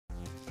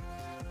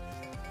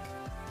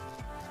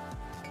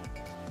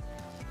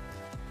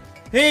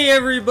Hey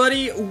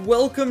everybody,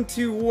 welcome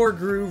to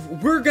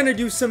Wargroove. We're gonna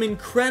do some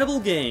incredible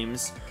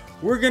games.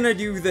 We're gonna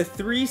do the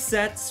 3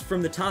 sets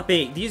from the top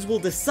 8. These will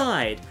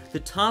decide the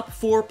top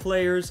 4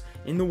 players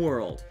in the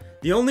world.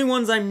 The only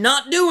ones I'm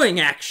not doing,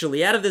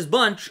 actually, out of this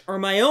bunch, are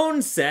my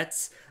own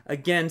sets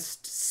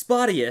against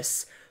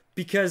Spottius,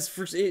 because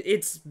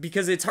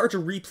it's hard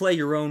to replay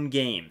your own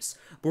games.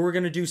 But we're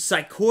gonna do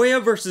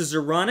Psychoia versus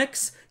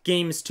Zeronix,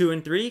 games 2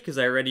 and 3, because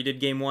I already did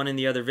game 1 in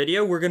the other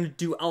video. We're gonna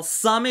do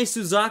Alsame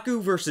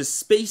Suzaku versus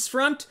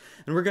Spacefront,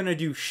 and we're gonna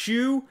do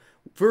Shu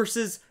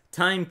versus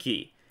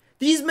Timekey.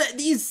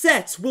 These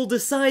sets will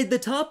decide the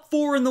top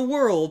 4 in the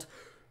world,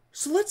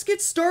 so let's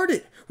get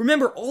started.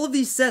 Remember, all of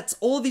these sets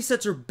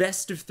are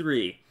best of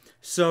 3.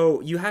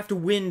 So you have to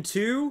win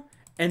 2,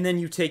 and then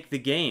you take the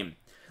game.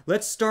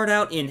 Let's start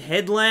out in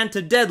Headland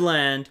to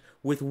Deadland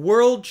with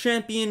World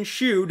Champion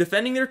Shu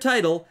defending their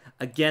title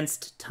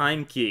against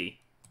Timekey.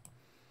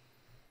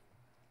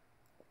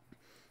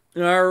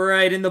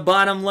 Alright, in the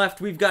bottom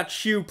left, we've got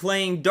Shu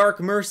playing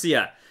Dark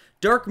Mercia.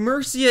 Dark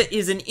Mercia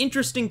is an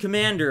interesting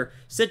commander,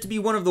 said to be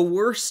one of the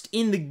worst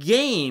in the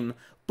game,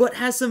 but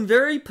has some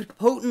very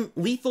potent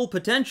lethal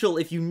potential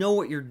if you know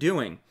what you're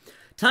doing.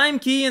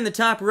 Timekey in the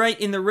top right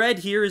in the red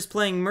here is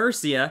playing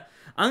Mercia.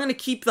 I'm going to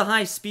keep the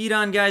high speed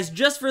on, guys,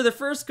 just for the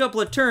first couple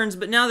of turns,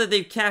 but now that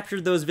they've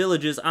captured those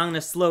villages, I'm going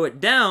to slow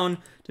it down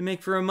to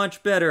make for a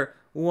much better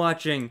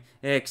watching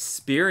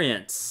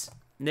experience.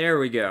 There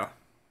we go.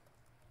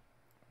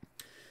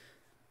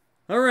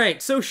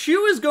 Alright, so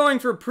Shu is going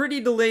for a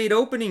pretty delayed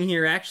opening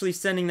here, actually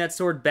sending that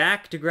sword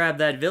back to grab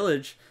that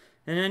village,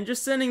 and then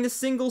just sending the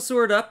single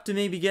sword up to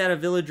maybe get a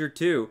village or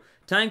 2.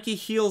 Timekey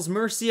heals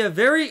Mercia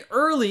very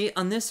early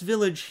on this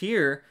village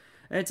here.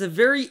 It's a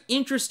very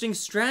interesting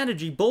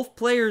strategy. Both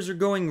players are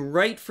going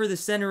right for the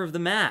center of the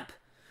map.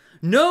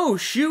 No,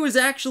 Shu is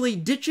actually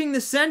ditching the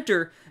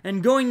center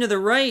and going to the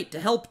right to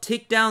help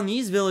take down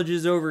these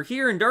villages over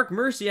here, and Dark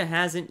Mercia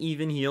hasn't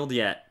even healed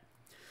yet.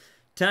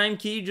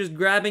 Timekey just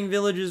grabbing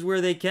villages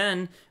where they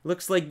can.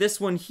 Looks like this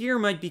one here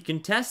might be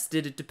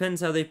contested. It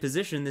depends how they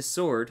position this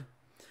sword.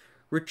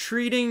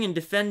 Retreating and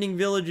defending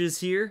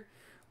villages here.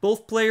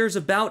 Both players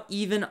about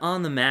even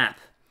on the map.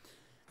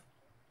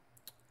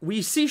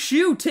 We see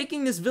Shu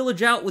taking this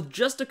village out with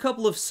just a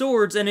couple of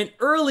swords, and an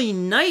early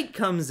knight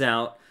comes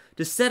out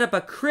to set up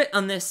a crit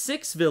on this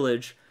 6th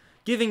village,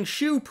 giving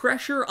Shu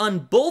pressure on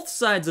both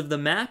sides of the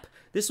map.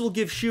 This will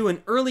give Shu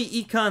an early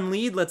econ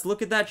lead. Let's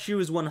look at that. Shu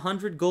is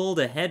 100 gold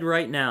ahead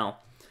right now.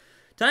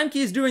 Timekey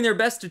is doing their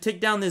best to take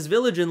down this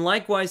village and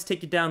likewise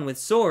take it down with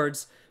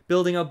swords,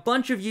 building a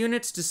bunch of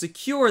units to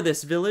secure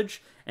this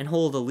village and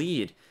hold a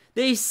lead.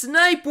 They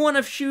snipe one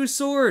of Shu's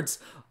swords,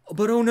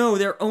 but oh no,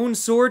 their own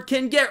sword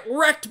can get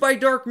wrecked by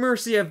Dark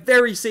Mercia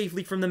very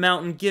safely from the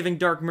mountain, giving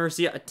Dark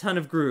Mercia a ton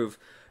of groove.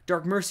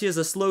 Dark Mercia is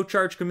a slow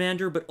charge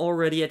commander, but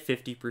already at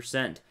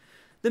 50%.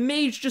 The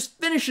mage just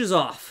finishes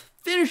off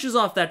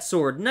that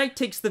sword. Knight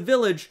takes the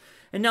village,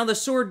 and now the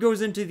sword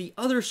goes into the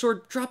other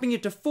sword, dropping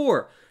it to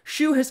 4.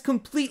 Shu has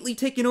completely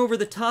taken over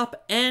the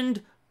top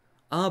and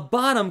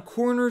bottom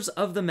corners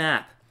of the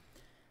map.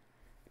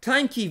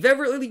 Timekey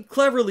very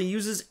cleverly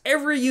uses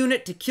every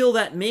unit to kill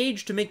that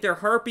mage to make their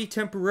harpy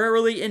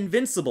temporarily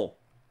invincible,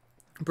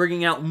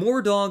 bringing out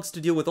more dogs to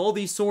deal with all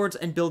these swords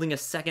and building a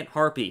second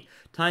harpy.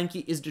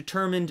 Timekey is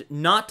determined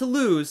not to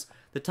lose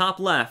the top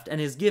left and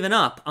has given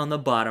up on the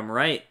bottom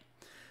right.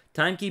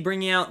 Timekey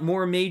bringing out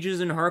more mages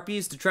and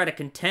harpies to try to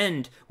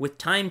contend with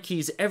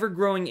Timekey's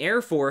ever-growing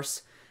air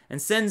force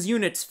and sends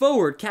units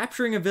forward,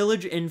 capturing a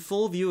village in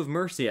full view of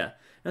Mercia.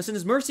 Now,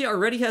 since Mercia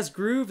already has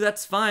groove,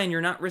 that's fine.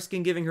 You're not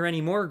risking giving her any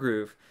more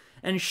groove.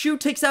 And Shu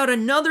takes out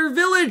another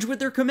village with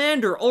their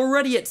commander,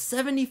 already at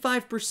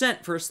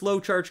 75% for a slow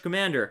charge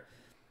commander.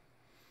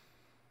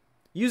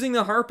 Using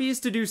the harpies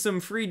to do some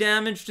free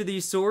damage to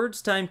these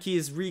swords, Timekey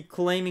is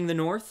reclaiming the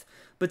north.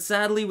 But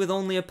sadly, with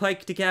only a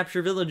pike to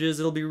capture villages,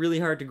 it'll be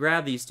really hard to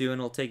grab these two, and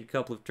it'll take a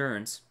couple of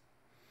turns.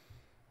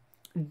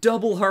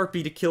 Double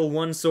harpy to kill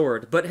one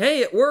sword. But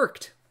hey, it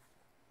worked!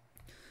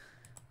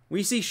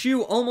 We see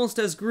Shu almost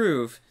has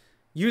groove,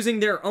 using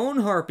their own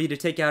harpy to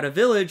take out a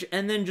village,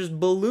 and then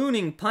just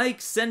ballooning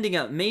pikes, sending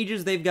out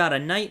mages. They've got a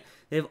knight.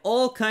 They have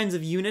all kinds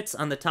of units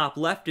on the top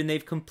left, and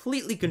they've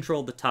completely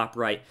controlled the top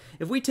right.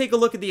 If we take a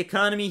look at the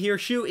economy here,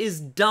 Shu is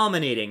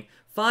dominating.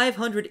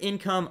 500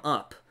 income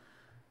up.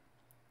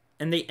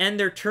 And they end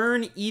their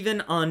turn even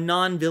on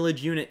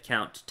non-village unit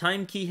count.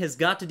 Timekey has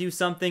got to do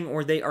something,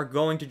 or they are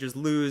going to just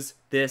lose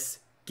this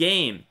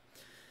game.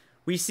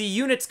 We see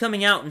units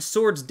coming out and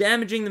swords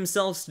damaging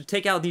themselves to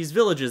take out these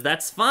villages.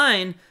 That's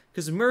fine,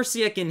 because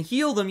Mercia can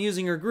heal them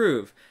using her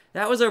groove.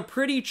 That was a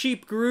pretty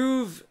cheap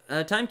groove.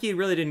 Timekey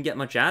really didn't get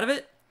much out of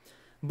it.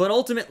 But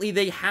ultimately,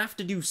 they have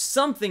to do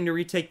something to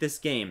retake this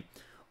game.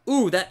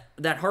 Ooh,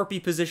 that harpy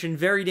position,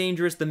 very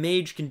dangerous. The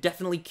mage can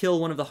definitely kill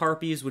one of the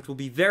harpies, which will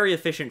be very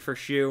efficient for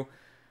Shu.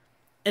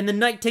 And the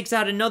knight takes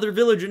out another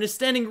village and is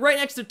standing right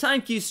next to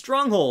Timekey's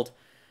stronghold.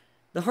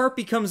 The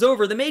Harpy comes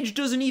over. The mage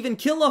doesn't even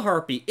kill a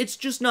Harpy. It's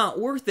just not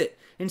worth it.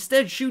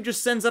 Instead, Shu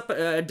just sends up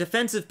a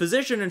defensive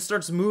position and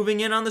starts moving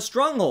in on the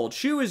stronghold.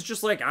 Shu is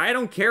just like, I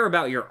don't care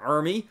about your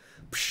army.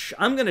 Psh,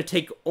 I'm gonna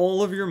take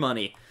all of your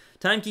money.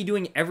 Timekey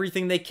doing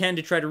everything they can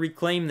to try to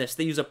reclaim this.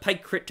 They use a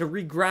pike crit to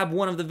re-grab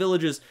one of the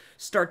villages,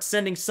 start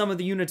sending some of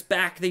the units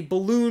back. They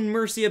balloon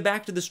Mercia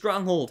back to the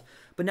stronghold.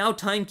 But now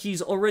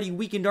Timekey's already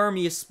weakened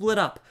army is split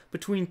up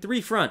between 3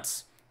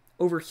 fronts.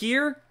 Over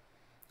here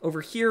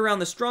around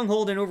the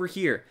stronghold, and over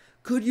here.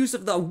 Good use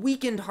of the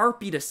weakened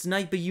Harpy to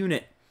snipe a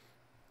unit.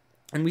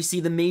 And we see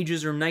the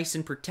mages are nice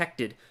and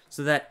protected,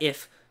 so that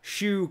if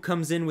Shu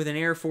comes in with an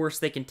air force,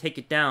 they can take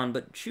it down.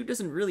 But Shu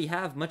doesn't really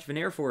have much of an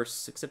air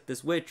force, except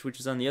this witch, which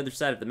is on the other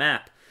side of the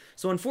map.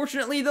 So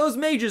unfortunately, those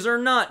mages are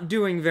not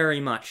doing very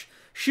much.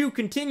 Shu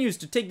continues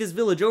to take this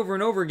village over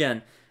and over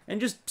again,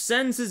 and just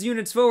sends his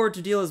units forward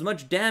to deal as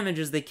much damage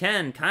as they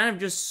can, kind of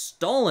just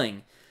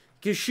stalling.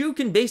 Because Shu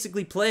can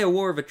basically play a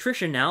war of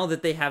attrition now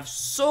that they have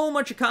so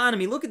much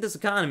economy. Look at this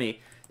economy.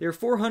 They're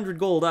 400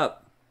 gold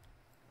up.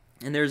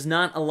 And there's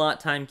not a lot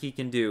Timekey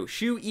can do.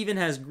 Shu even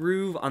has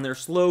Groove on their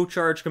slow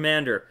charge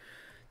commander.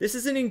 This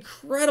is an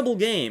incredible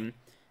game.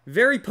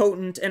 Very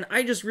potent, and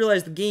I just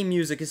realized the game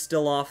music is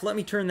still off. Let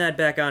me turn that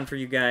back on for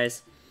you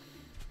guys.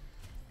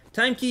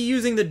 Timekey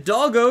using the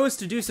doggos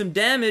to do some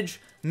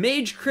damage.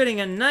 Mage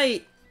critting a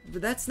knight,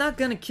 but that's not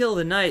gonna kill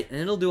the knight, and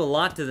it'll do a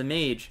lot to the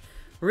mage.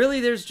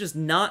 Really, there's just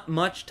not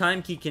much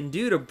Timekey can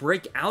do to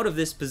break out of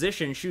this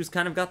position Shu's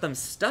kind of got them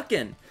stuck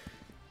in.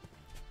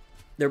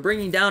 They're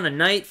bringing down a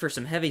knight for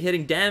some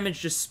heavy-hitting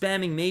damage, just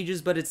spamming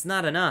mages, but it's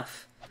not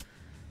enough.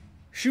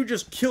 Shu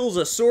just kills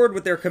a sword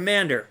with their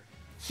commander,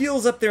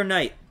 heals up their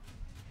knight,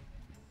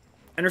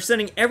 and are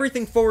sending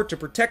everything forward to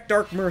protect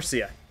Dark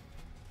Mercia.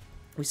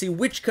 We see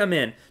Witch come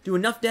in, do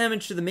enough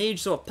damage to the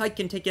mage so a pike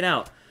can take it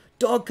out.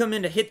 Dog come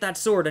in to hit that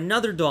sword,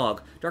 another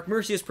dog. Dark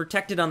Mercia is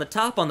protected on the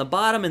top, on the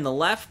bottom, and the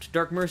left.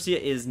 Dark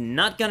Mercia is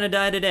not gonna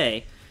die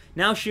today.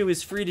 Now Shu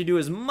is free to do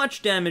as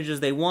much damage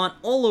as they want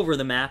all over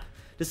the map.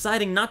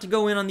 Deciding not to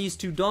go in on these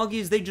 2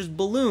 doggies, they just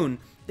balloon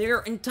their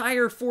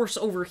entire force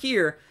over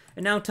here,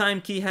 and now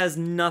Timekey has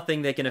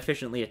nothing they can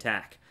efficiently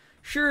attack.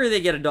 Sure,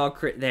 they get a dog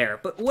crit there,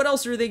 but what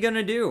else are they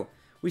gonna do?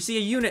 We see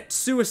a unit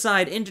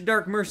suicide into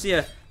Dark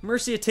Mercia.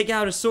 Mercia take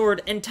out a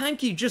sword, and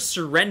Timekey just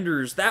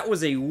surrenders. That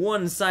was a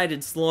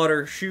one-sided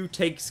slaughter. Shu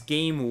takes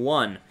game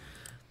 1.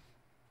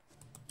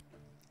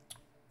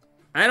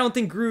 I don't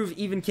think Groove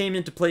even came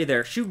into play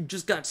there. Shu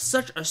just got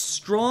such a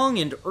strong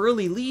and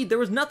early lead. There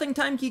was nothing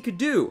Timekey could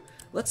do.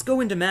 Let's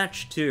go into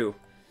match 2.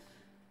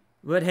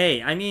 But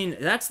hey, I mean,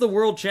 that's the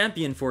world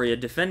champion for you,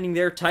 defending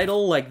their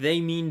title like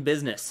they mean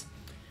business.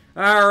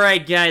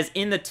 Alright guys,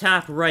 in the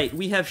top right,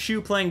 we have Shu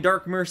playing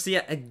Dark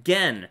Mercia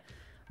again.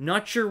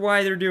 Not sure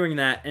why they're doing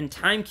that, and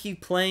Timekey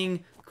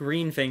playing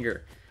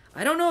Greenfinger.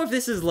 I don't know if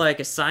this is like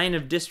a sign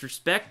of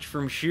disrespect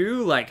from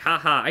Shu, like,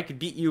 haha, I could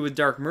beat you with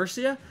Dark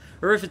Mercia,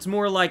 or if it's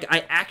more like,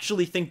 I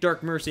actually think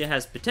Dark Mercia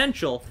has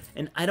potential,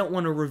 and I don't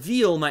want to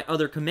reveal my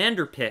other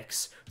commander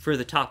picks for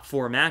the top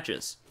 4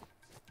 matches.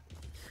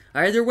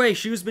 Either way,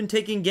 Shu's been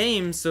taking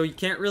games, so you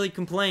can't really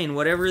complain.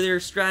 Whatever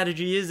their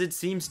strategy is, it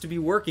seems to be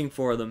working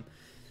for them.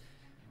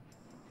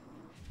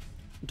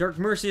 Dark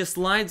Mercia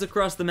slides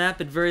across the map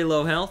at very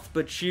low health,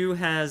 but Shu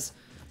has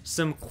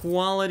some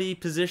quality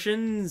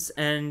positions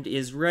and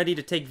is ready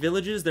to take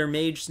villages. Their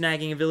mage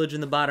snagging a village in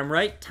the bottom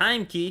right.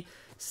 Timekey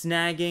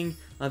snagging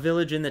a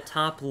village in the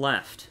top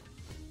left.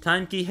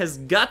 Timekey has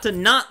got to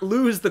not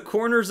lose the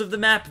corners of the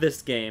map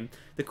this game.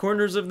 The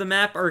corners of the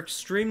map are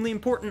extremely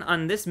important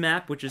on this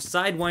map, which is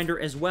Sidewinder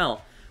as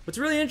well. What's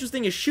really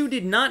interesting is Shu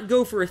did not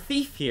go for a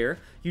thief here.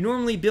 You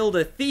normally build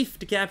a thief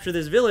to capture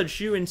this village.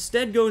 Shu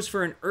instead goes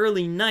for an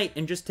early knight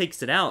and just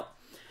takes it out.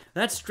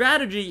 That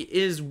strategy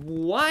is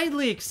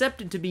widely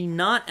accepted to be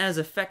not as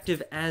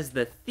effective as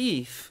the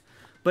thief,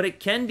 but it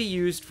can be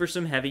used for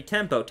some heavy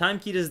tempo.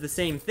 Timekey does the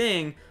same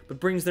thing, but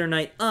brings their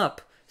knight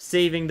up,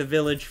 saving the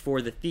village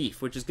for the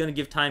thief, which is going to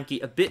give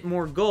Timekey a bit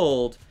more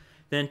gold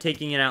than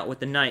taking it out with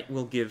the knight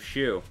will give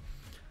Shu.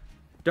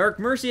 Dark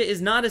Mercia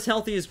is not as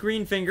healthy as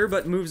Greenfinger,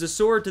 but moves a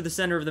sword to the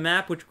center of the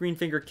map, which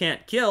Greenfinger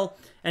can't kill,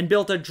 and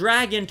built a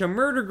dragon to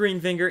murder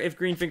Greenfinger if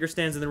Greenfinger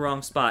stands in the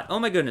wrong spot. Oh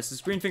my goodness, is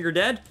Greenfinger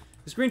dead?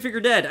 Is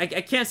Greenfinger dead?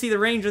 I can't see the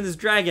range on this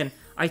dragon.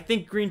 I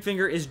think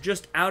Greenfinger is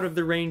just out of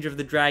the range of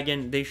the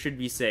dragon. They should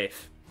be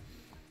safe.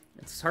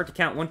 It's hard to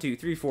count. 1, 2,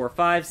 3, 4,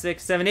 5,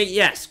 6, 7, 8.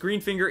 Yes,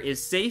 Greenfinger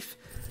is safe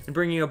and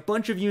bringing a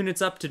bunch of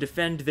units up to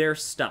defend their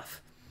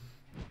stuff.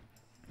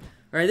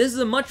 Alright, this is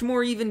a much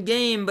more even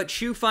game, but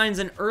Shu finds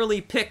an early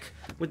pick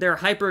with their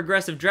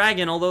hyper-aggressive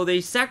dragon, although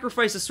they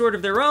sacrifice a sword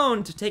of their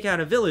own to take out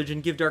a village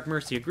and give Dark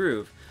Mercia a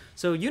groove.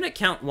 So unit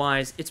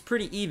count-wise, it's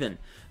pretty even.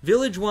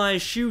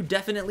 Village-wise, Shu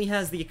definitely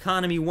has the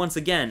economy once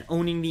again,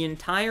 owning the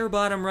entire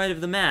bottom right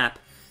of the map,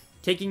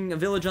 taking a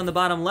village on the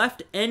bottom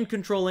left, and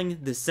controlling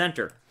the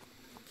center.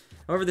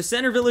 However, the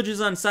center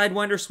villages on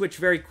Sidewinder switch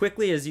very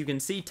quickly. As you can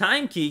see,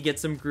 Timekey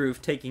gets some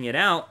groove taking it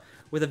out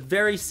with a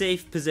very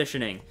safe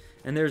positioning.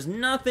 And there's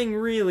nothing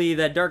really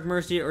that Dark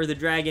Mercia or the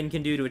dragon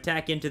can do to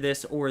attack into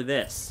this or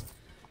this.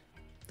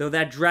 Though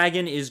that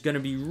dragon is going to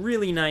be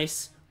really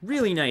nice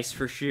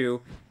for Shu,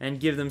 and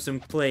give them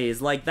some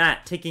plays like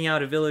that, taking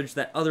out a village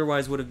that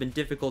otherwise would have been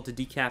difficult to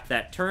decap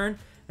that turn,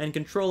 and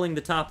controlling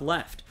the top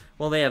left,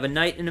 while they have a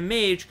knight and a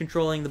mage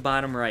controlling the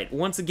bottom right.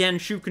 Once again,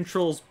 Shu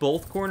controls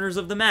both corners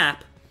of the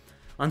map.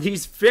 On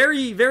these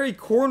very, very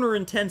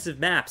corner-intensive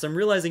maps, I'm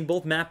realizing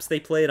both maps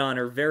they played on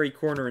are very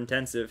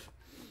corner-intensive.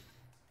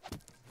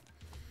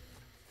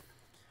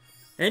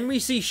 And we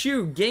see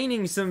Shu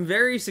gaining some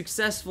very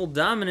successful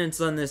dominance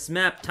on this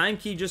map.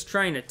 Timekey just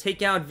trying to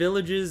take out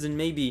villages and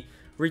maybe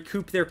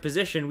recoup their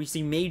position. We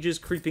see mages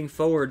creeping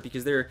forward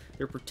because they're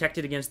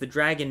protected against the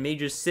dragon.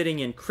 Mages sitting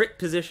in crit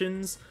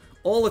positions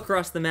all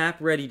across the map,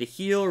 ready to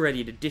heal,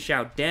 ready to dish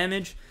out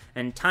damage.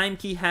 And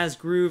Timekey has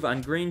Groove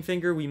on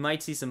Greenfinger. We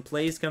might see some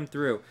plays come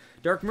through.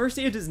 Dark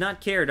Mercia does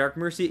not care. Dark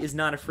Mercia is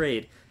not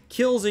afraid.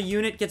 Kills a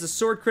unit, gets a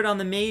sword crit on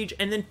the mage,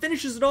 and then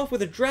finishes it off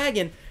with a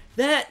dragon.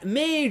 That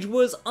mage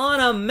was on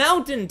a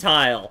mountain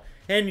tile,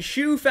 and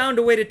Shu found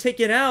a way to take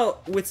it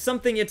out with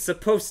something it's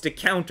supposed to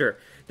counter.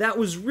 That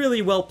was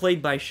really well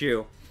played by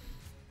Shu.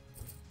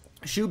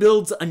 Shu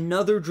builds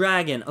another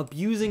dragon,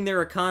 abusing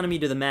their economy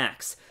to the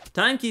max.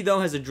 Timekey,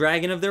 though, has a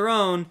dragon of their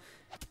own,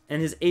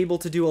 and is able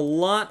to do a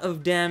lot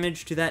of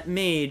damage to that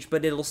mage,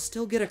 but it'll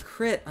still get a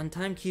crit on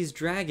Timekey's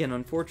dragon,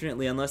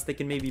 unfortunately, unless they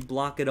can maybe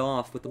block it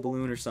off with a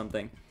balloon or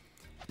something.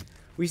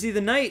 We see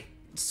the knight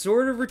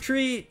sort of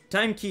retreat,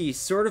 Timekey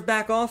sort of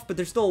back off, but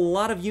there's still a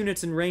lot of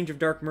units in range of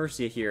Dark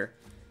Mercia here.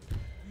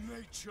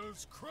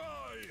 Nature's cry.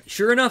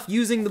 Sure enough,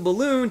 using the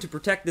balloon to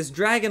protect this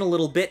dragon a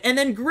little bit, and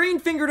then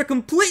Greenfinger to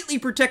completely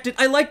protect it.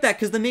 I like that,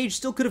 because the mage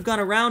still could have gone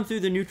around through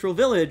the neutral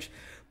village,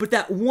 but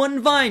that one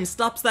vine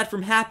stops that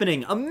from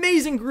happening.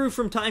 Amazing groove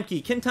from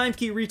Timekey. Can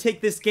Timekey retake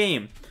this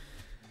game?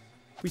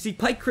 We see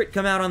Pike Crit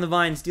come out on the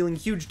vines, dealing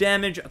huge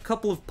damage, a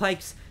couple of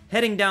pikes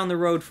heading down the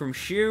road from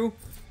Shu.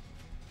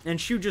 And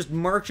Shu just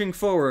marching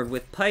forward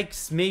with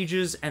pikes,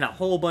 mages, and a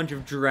whole bunch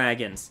of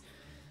dragons.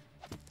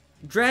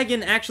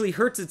 Dragon actually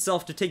hurts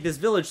itself to take this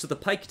village, so the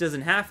pike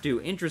doesn't have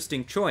to.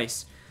 Interesting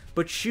choice.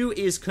 But Shu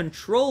is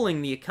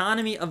controlling the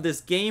economy of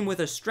this game with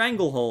a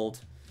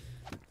stranglehold.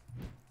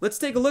 Let's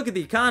take a look at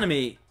the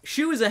economy.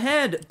 Shu is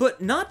ahead,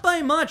 but not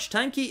by much.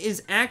 Timekey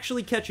is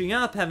actually catching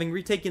up, having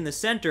retaken the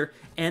center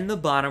and the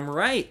bottom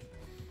right.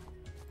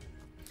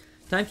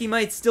 Timekey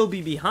might still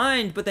be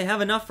behind, but they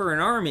have enough for an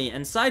army,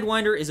 and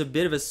Sidewinder is a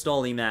bit of a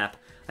stally map.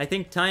 I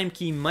think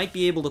Timekey might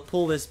be able to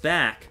pull this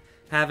back,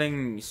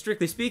 having,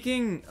 strictly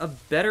speaking, a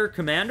better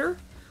commander?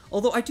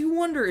 Although I do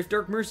wonder if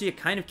Dark Mercia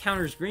kind of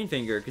counters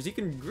Greenfinger, because he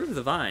can groove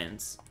the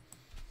vines.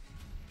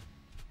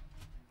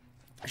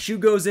 Shu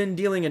goes in,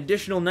 dealing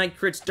additional knight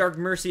crits. Dark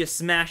Mercia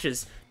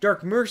smashes.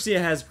 Dark Mercia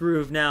has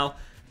groove now,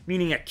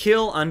 meaning a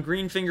kill on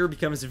Greenfinger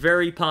becomes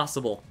very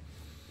possible.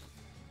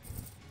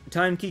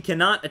 Timekey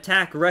cannot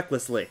attack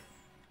recklessly.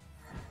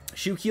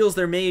 Shu heals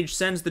their mage,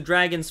 sends the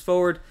dragons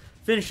forward,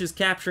 finishes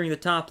capturing the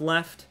top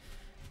left,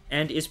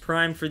 and is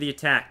primed for the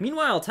attack.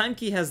 Meanwhile,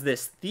 Timekey has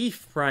this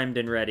thief primed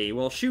and ready.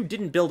 Well, Shu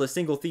didn't build a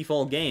single thief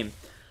all game.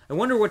 I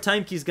wonder what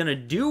Timekey's gonna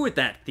do with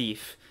that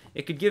thief.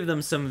 It could give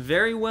them some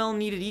very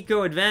well-needed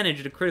eco advantage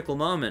at a critical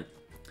moment.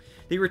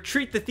 They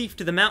retreat the thief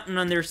to the mountain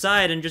on their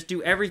side and just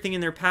do everything in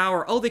their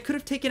power. Oh, they could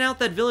have taken out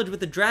that village with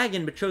the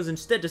dragon, but chose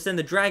instead to send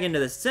the dragon to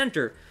the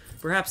center,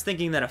 perhaps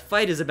thinking that a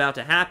fight is about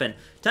to happen.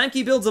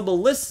 Timekey builds a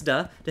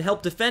ballista to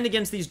help defend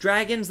against these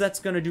dragons. That's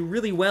going to do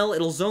really well.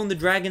 It'll zone the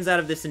dragons out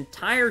of this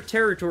entire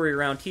territory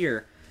around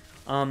here.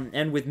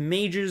 And with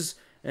mages,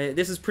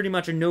 this is pretty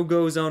much a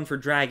no-go zone for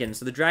dragons.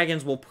 So the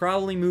dragons will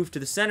probably move to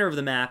the center of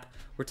the map,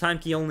 where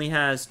Timekey only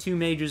has 2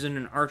 mages and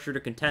an archer to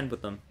contend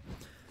with them.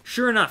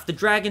 Sure enough, the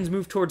dragons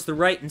move towards the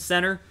right and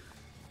center,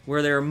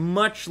 where there are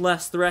much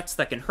less threats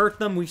that can hurt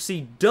them. We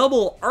see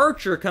double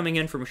archer coming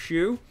in from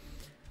Shu.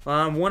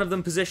 One of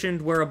them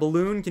positioned where a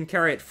balloon can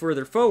carry it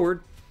further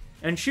forward,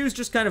 and Shu's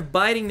just kind of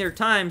biding their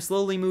time,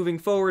 slowly moving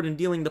forward and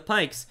dealing the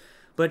pikes.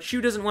 But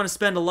Shu doesn't want to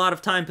spend a lot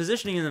of time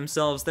positioning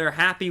themselves. They're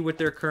happy with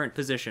their current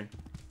position.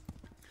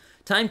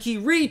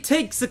 Timekey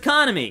retakes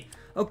economy.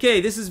 Okay,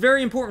 this is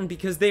very important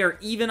because they are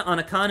even on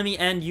economy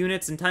and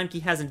units, and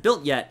Timekey hasn't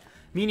built yet,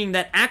 meaning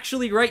that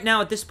actually right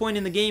now at this point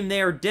in the game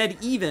they are dead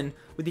even,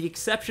 with the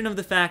exception of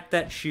the fact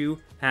that Shu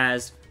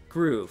has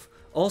Groove.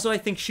 Also, I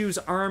think Shu's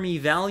army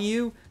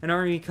value and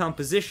army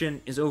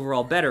composition is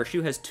overall better.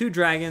 Shu has 2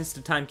 dragons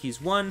to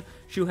Timekey's 1.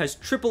 Shu has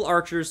triple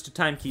archers to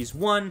Timekey's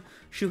 1.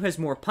 Shu has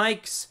more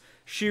pikes.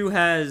 Shu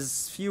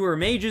has fewer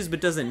mages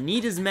but doesn't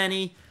need as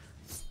many.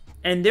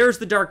 And there's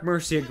the Dark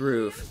Mercia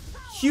groove.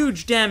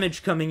 Huge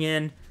damage coming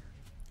in.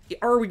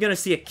 Are we going to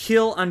see a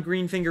kill on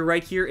Greenfinger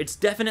right here? It's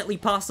definitely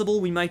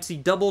possible. We might see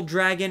double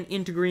dragon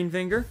into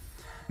Greenfinger.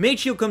 Mage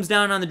Shield comes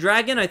down on the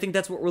dragon. I think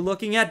that's what we're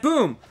looking at.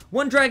 Boom!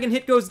 1 dragon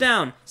hit goes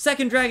down.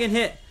 2nd dragon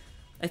hit.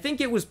 I think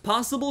it was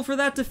possible for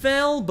that to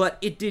fail, but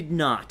it did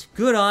not.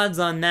 Good odds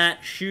on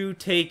that. Shu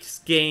takes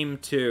game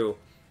 2.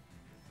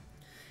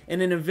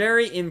 and in a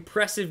very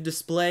impressive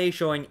display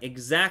showing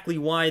exactly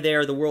why they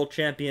are the world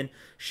champion,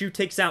 Shu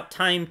takes out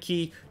Time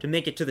Key to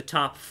make it to the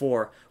top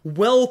 4.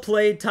 Well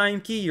played,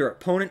 Time Key. Your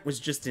opponent was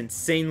just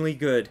insanely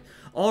good.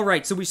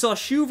 Alright, so we saw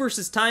Shu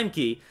versus Time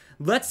Key.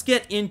 Let's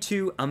get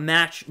into a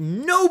match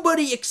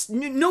nobody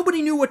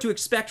knew what to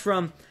expect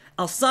from.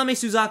 Alsame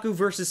Suzaku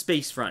versus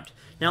Spacefront.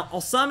 Now,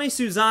 Alsame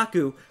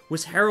Suzaku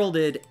was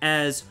heralded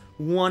as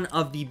one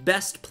of the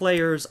best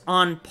players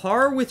on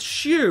par with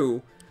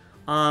Shu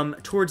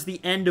towards the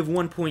end of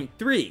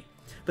 1.3.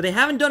 But they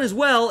haven't done as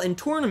well in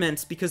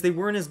tournaments because they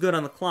weren't as good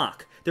on the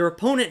clock. Their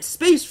opponent,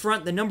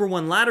 Spacefront, the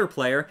 #1 ladder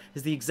player,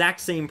 is the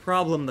exact same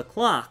problem, the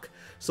clock.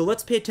 So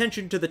let's pay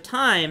attention to the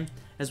time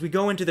as we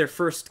go into their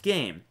first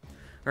game.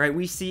 Alright,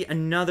 we see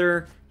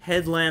another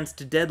Headlands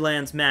to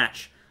Deadlands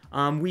match.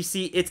 We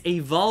see it's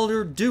a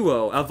Valder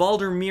duo, a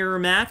Valder mirror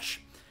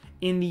match.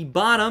 In the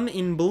bottom,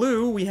 in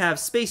blue, we have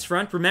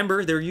Spacefront.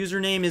 Remember, their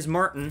username is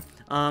Martin,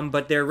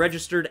 but they're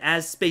registered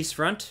as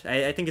Spacefront.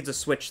 I think it's a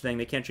Switch thing.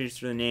 They can't change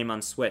their name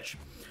on Switch.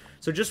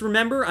 So just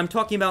remember, I'm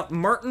talking about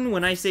Martin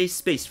when I say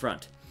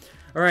Spacefront.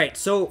 Alright,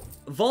 so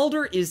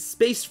Valder is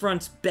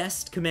Spacefront's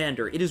best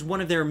commander. It is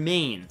one of their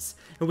mains.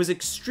 It was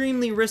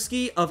extremely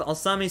risky of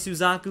Alsame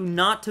Suzaku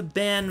not to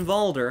ban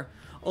Valder,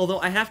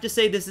 although I have to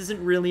say this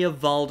isn't really a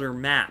Valder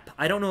map.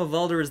 I don't know if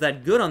Valder is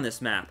that good on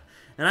this map.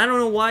 And I don't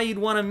know why you'd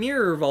want to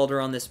mirror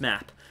Valder on this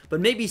map, but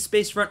maybe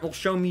Spacefront will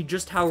show me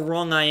just how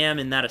wrong I am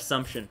in that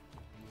assumption.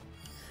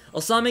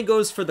 Alsame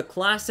goes for the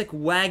classic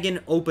wagon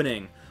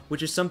opening,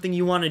 which is something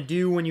you want to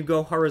do when you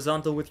go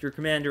horizontal with your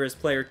commander as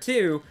player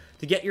 2,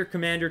 to get your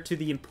commander to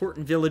the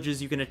important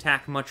villages you can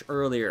attack much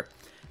earlier.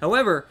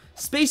 However,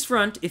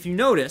 Spacefront, if you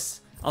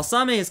notice,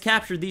 Alsame has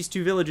captured these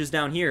 2 villages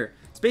down here.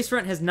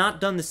 Spacefront has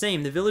not done the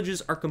same. The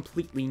villages are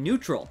completely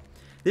neutral.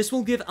 This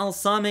will give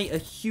Alsame a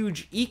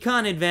huge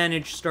econ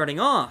advantage starting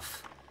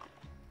off.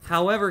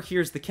 However,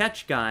 here's the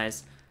catch,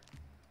 guys.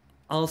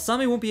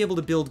 Alsame won't be able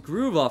to build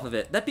Groove off of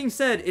it. That being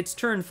said, it's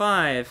turn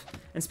 5,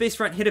 and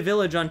Spacefront hit a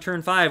village on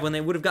turn 5 when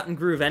they would have gotten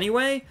Groove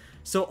anyway,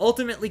 so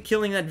ultimately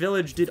killing that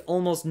village did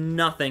almost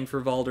nothing for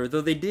Valder,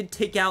 though they did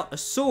take out a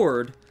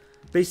sword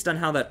based on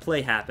how that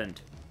play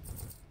happened.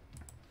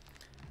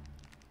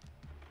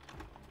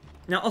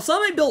 Now,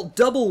 Alsame built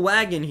double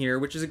wagon here,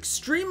 which is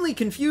extremely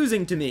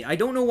confusing to me. I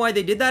don't know why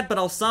they did that, but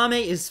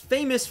Alsame is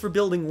famous for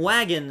building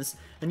wagons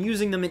and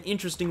using them in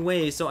interesting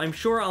ways, so I'm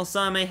sure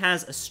Alsame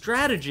has a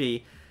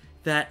strategy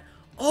that...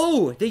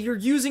 Oh, that you're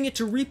using it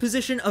to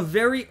reposition a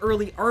very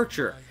early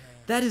archer.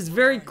 That is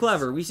very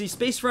clever. We see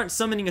Spacefront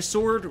summoning a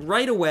sword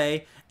right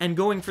away and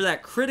going for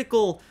that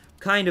critical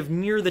kind of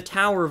near the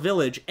tower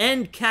village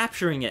and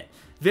capturing it.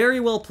 Very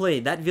well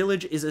played. That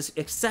village is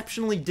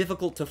exceptionally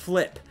difficult to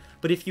flip.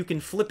 But if you can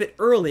flip it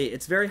early,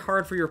 it's very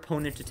hard for your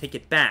opponent to take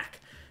it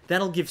back.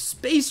 That'll give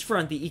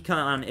Spacefront the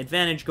econ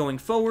advantage going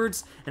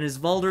forwards, and as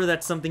Valder,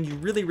 that's something you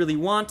really, really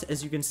want.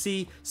 As you can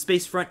see,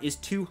 Spacefront is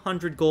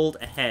 200 gold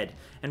ahead.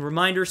 And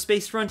reminder,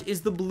 Spacefront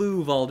is the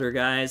blue Valder,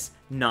 guys,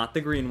 not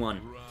the green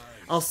one.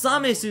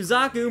 Alsame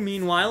Suzaku,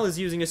 meanwhile, is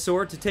using a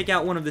sword to take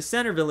out one of the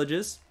center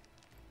villages.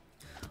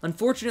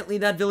 Unfortunately,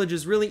 that village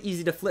is really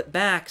easy to flip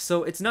back,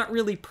 so it's not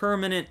really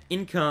permanent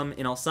income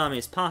in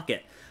Alsame's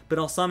pocket. But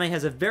Alsame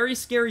has a very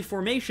scary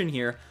formation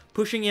here,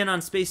 pushing in on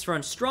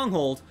Spacefront's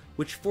stronghold,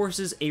 which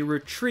forces a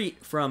retreat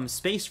from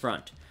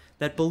Spacefront.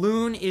 That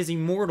balloon is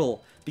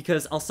immortal,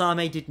 because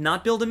Alsame did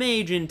not build a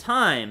mage in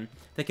time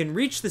that can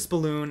reach this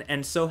balloon,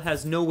 and so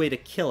has no way to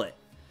kill it.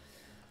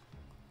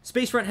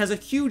 Spacefront has a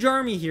huge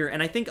army here,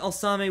 and I think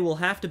Alsame will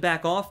have to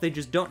back off. They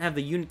just don't have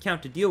the unit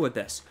count to deal with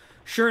this.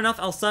 Sure enough,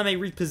 Alsame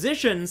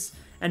repositions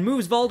and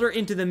moves Valder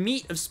into the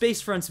meat of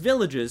Spacefront's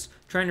villages,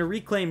 trying to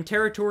reclaim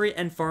territory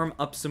and farm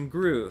up some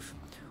Groove.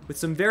 With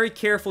some very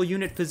careful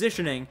unit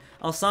positioning,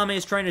 Alsame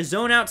is trying to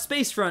zone out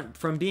Spacefront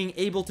from being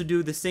able to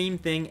do the same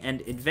thing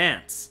and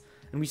advance.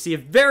 And we see a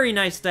very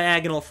nice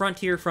diagonal front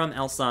here from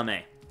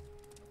Alsame.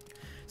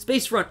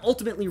 Spacefront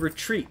ultimately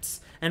retreats.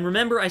 And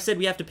remember, I said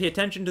we have to pay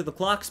attention to the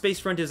clock.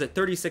 Spacefront is at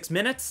 36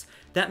 minutes.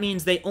 That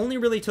means they only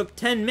really took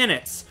 10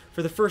 minutes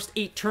for the first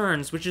 8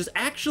 turns, which is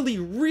actually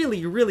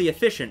really, really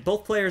efficient.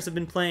 Both players have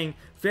been playing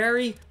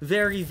very,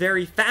 very,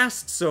 very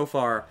fast so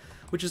far,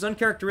 which is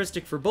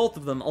uncharacteristic for both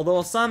of them,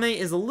 although Alsame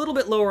is a little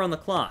bit lower on the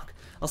clock.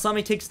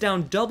 Alsame takes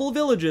down double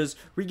villages,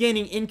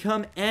 regaining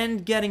income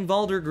and getting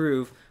Valder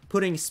Groove,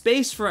 putting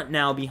Spacefront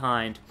now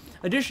behind.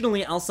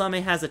 Additionally,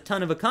 Alsame has a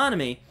ton of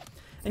economy,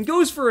 and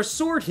goes for a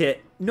sword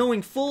hit,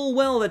 knowing full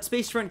well that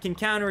Spacefront can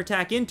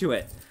counterattack into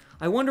it.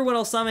 I wonder what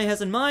Alsame has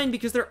in mind,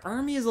 because their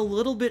army is a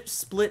little bit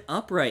split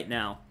up right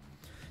now.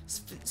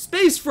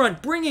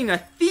 Spacefront bringing a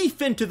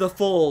thief into the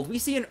fold. We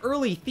see an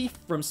early thief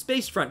from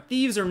Spacefront.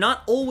 Thieves are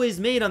not always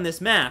made on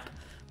this map,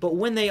 but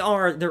when they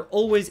are, they're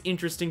always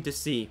interesting to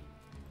see.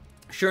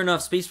 Sure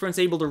enough, Spacefront's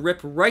able to rip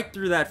right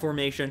through that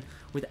formation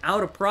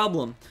without a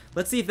problem.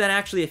 Let's see if that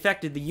actually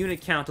affected the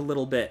unit count a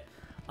little bit.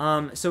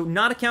 So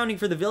not accounting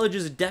for the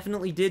villages, it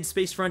definitely did.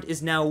 Spacefront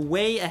is now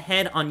way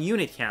ahead on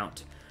unit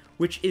count,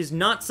 which is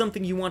not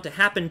something you want to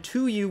happen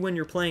to you when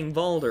you're playing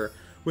Valder.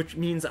 which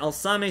means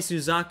Alsame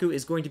Suzaku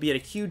is going to be at a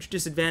huge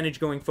disadvantage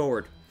going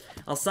forward.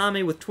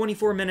 Alsame, with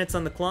 24 minutes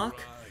on the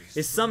clock,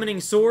 is summoning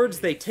swords.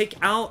 They take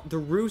out the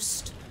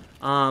Roost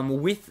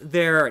with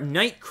their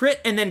Knight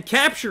crit and then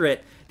capture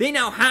it. They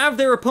now have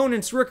their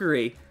opponent's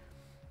Rookery.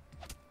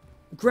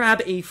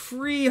 Grab a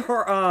free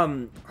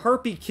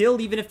Harpy kill.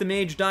 Even if the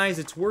mage dies,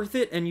 it's worth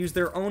it, and use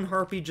their own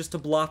Harpy just to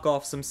block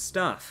off some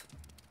stuff.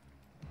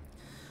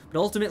 But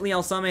ultimately,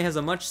 Alsame has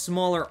a much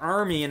smaller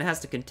army and has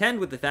to contend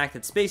with the fact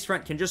that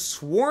Spacefront can just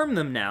swarm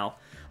them now.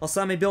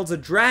 Alsame builds a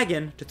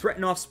dragon to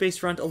threaten off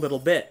Spacefront a little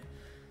bit.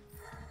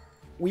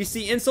 We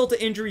see insult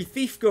to injury,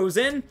 Thief goes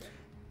in.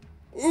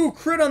 Ooh,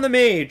 crit on the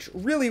mage.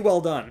 Really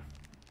well done.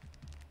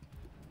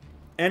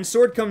 And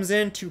Sword comes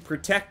in to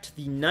protect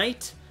the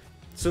Knight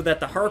so that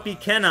the Harpy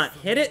cannot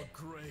hit it.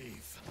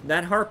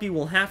 That Harpy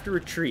will have to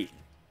retreat.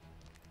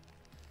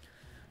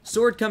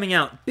 Sword coming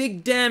out,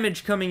 big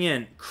damage coming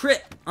in,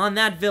 crit on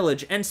that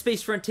village, and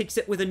Spacefront takes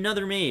it with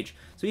another mage.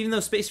 So even though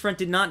Spacefront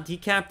did not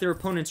decap their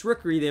opponent's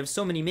Rookery, they have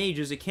so many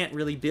mages it can't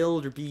really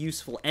build or be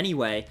useful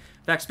anyway.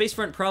 In fact,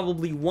 Spacefront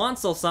probably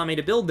wants Alsame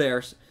to build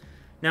theirs.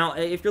 Now,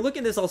 if you're looking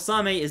at this,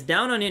 Alsame is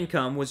down on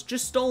income, was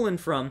just stolen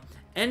from,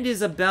 and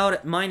is about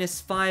at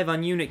 -5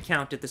 on unit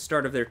count at the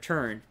start of their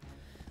turn.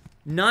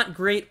 Not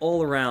great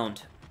all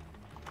around.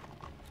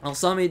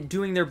 Alsame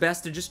doing their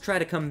best to just try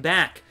to come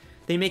back.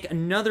 They make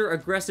another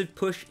aggressive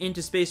push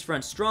into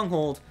Spacefront's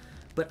stronghold,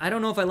 but I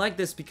don't know if I like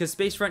this because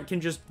Spacefront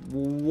can just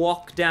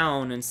walk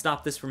down and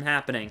stop this from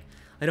happening.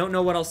 I don't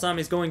know what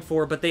Alsame's going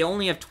for, but they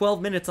only have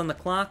 12 minutes on the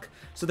clock,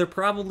 so they're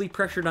probably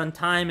pressured on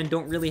time and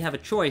don't really have a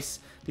choice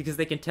because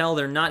they can tell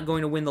they're not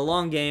going to win the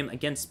long game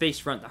against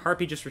Spacefront. The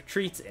Harpy just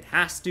retreats. It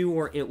has to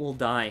or it will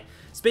die.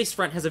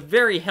 Spacefront has a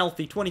very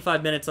healthy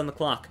 25 minutes on the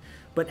clock,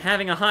 but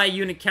having a high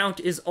unit count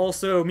is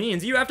also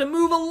means you have to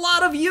move a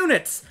lot of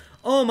units.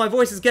 Oh, my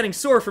voice is getting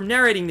sore from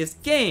narrating this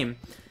game.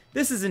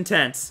 This is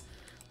intense.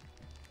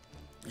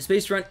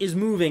 Spacefront is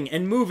moving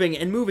and moving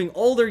and moving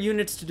all their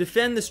units to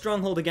defend the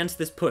stronghold against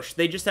this push.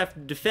 They just have to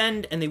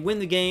defend, and they win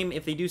the game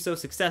if they do so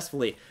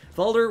successfully.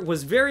 Valder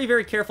was very,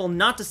 very careful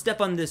not to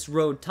step on this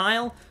road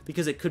tile,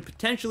 because it could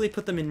potentially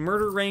put them in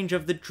murder range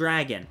of the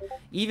dragon.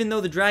 Even though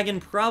the dragon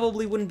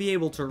probably wouldn't be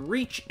able to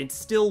reach, it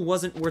still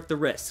wasn't worth the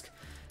risk.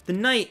 The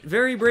Knight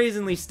very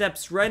brazenly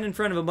steps right in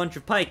front of a bunch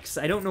of pikes.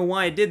 I don't know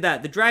why it did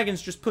that. The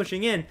dragon's just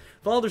pushing in.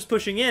 Valder's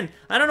pushing in.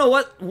 I don't know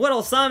what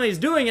Alsame's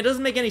doing. It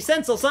doesn't make any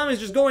sense. Alsame's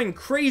just going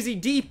crazy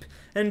deep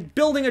and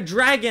building a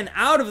dragon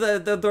out of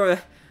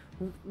the...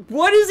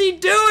 What is he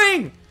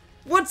doing?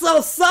 What's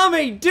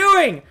Alsame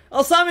doing?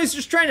 Alsame's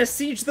just trying to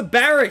siege the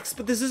barracks,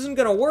 but this isn't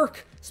gonna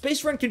work.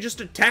 Spacefront can just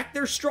attack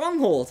their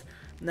stronghold.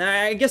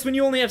 I guess when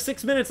you only have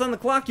 6 minutes on the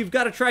clock, you've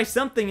got to try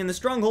something, and the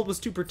stronghold was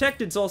too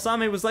protected, so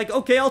Alsame was like,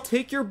 okay, I'll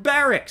take your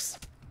barracks.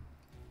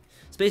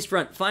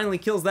 Spacefront finally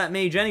kills that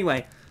mage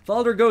anyway.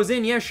 Valder goes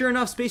in. Yeah, sure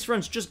enough,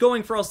 Spacefront's just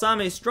going for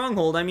Alsame's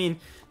stronghold. I mean,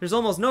 there's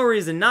almost no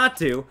reason not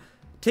to.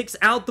 Takes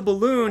out the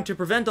balloon to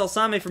prevent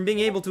Alsame from being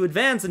able to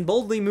advance, and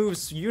boldly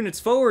moves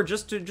units forward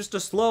just to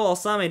slow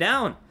Alsame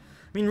down. I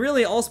mean,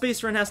 really, all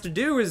Spacefront has to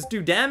do is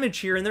do damage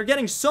here, and they're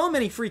getting so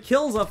many free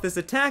kills off this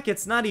attack,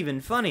 it's not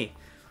even funny.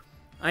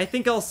 I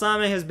think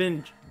Alsame has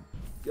been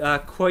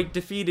quite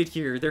defeated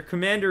here. Their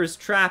commander is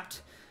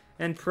trapped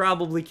and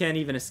probably can't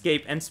even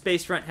escape, and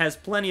Spacefront has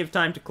plenty of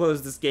time to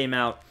close this game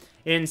out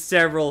in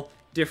several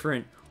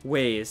different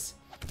ways.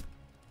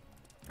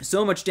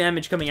 So much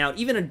damage coming out.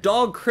 Even a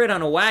dog crit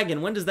on a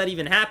wagon. When does that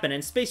even happen?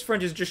 And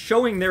Spacefront is just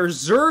showing their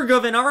Zerg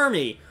of an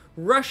army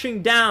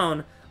rushing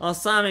down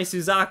Alsame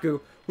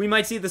Suzaku. We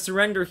might see the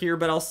surrender here,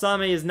 but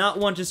Alsame is not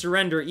one to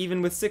surrender,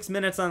 even with 6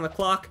 minutes on the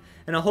clock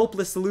and a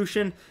hopeless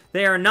solution.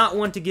 They are not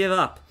one to give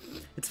up.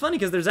 It's funny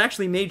because there's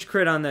actually mage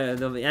crit on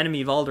the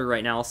enemy Valder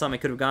right now. Alsame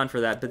could have gone for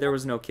that, but there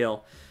was no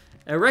kill.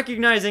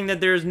 Recognizing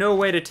that there's no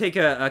way to take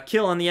a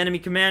kill on the enemy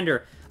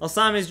commander,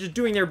 Alsame is just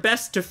doing their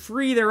best to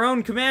free their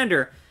own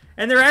commander.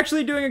 And they're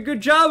actually doing a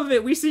good job of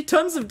it. We see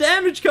tons of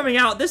damage coming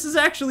out. This is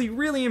actually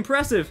really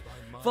impressive.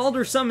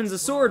 Valder summons a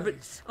sword, but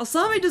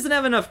Alsame doesn't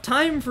have enough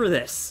time for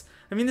this.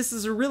 I mean, this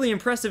is a really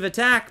impressive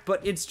attack,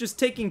 but it's just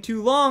taking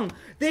too long.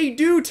 They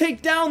do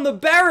take down the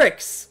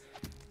barracks!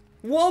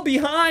 Wall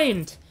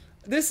behind!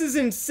 This is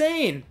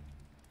insane.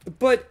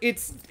 But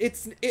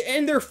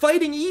and they're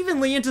fighting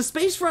evenly into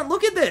Spacefront.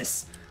 Look at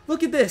this!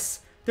 Look at this!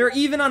 They're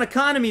even on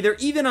economy, they're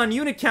even on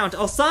unit count.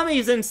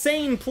 Alsame's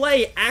insane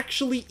play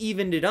actually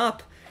evened it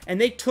up, and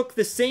they took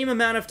the same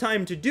amount of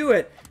time to do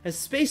it as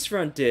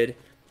Spacefront did.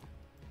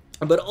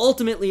 But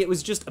ultimately, it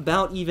was just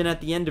about even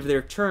at the end of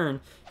their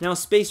turn. Now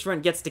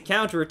Spacefront gets to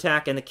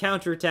counterattack, and the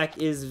counterattack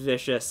is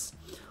vicious.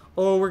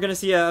 Oh, we're gonna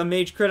see a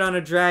mage crit on a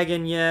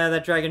dragon. Yeah,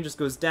 that dragon just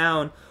goes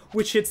down,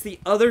 which hits the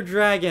other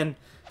dragon.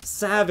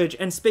 Savage,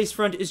 and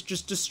Spacefront is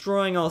just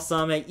destroying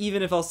Alsame.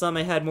 Even if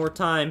Alsame had more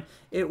time,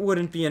 it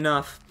wouldn't be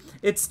enough.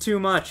 It's too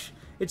much.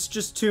 It's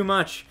just too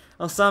much.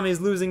 Alsame is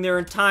losing their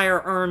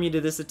entire army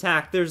to this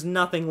attack. There's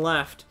nothing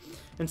left.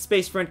 And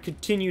Spacefront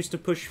continues to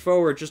push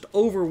forward, just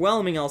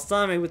overwhelming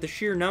Alsame with the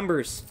sheer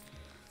numbers.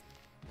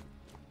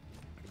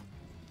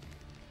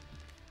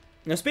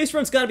 Now, Space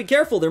Front's got to be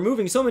careful. They're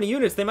moving so many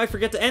units, they might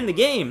forget to end the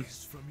game.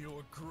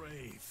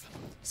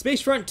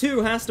 Space Front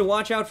 2 has to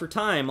watch out for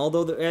time,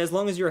 although as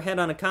long as you're ahead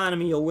on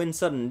economy, you'll win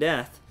sudden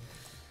death.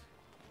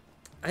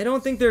 I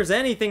don't think there's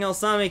anything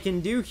Alsame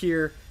can do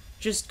here.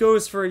 Just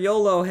goes for a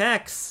YOLO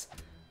Hex.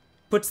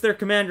 Puts their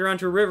commander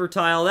onto a river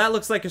tile. That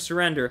looks like a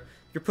surrender.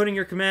 You're putting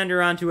your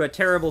commander onto a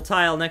terrible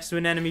tile next to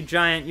an enemy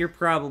giant, you're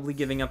probably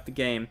giving up the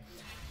game.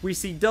 We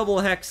see double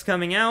Hex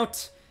coming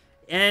out.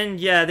 And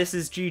yeah, this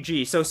is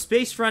GG. So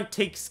Space Front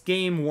takes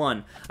game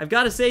 1. I've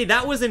got to say,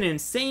 that was an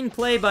insane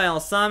play by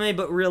Alsame,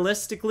 but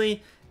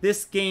realistically,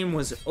 this game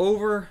was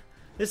over.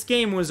 This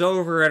game was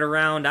over at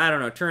around, I don't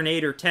know, turn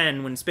 8 or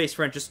 10, when Space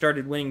Front just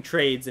started winning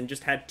trades and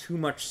just had too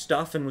much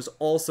stuff and was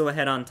also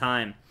ahead on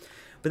time.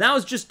 But that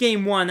was just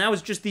game 1. That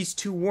was just these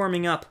two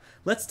warming up.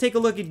 Let's take a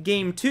look at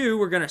game 2.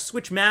 We're going to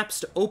switch maps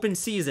to open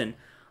season.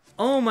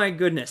 Oh my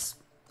goodness.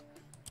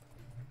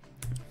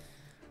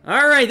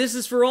 Alright, this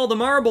is for all the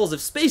marbles. If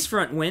Space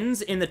Front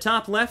wins, in the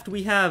top left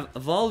we have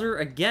Valder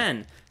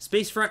again.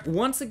 Space Front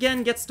once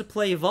again gets to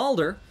play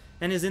Valder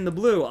and is in the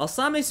blue.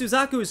 Alsame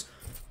Suzaku's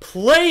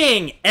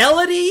playing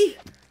Elodie?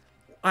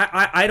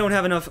 I don't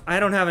have enough. I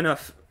don't have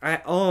enough.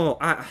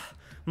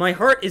 My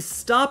heart is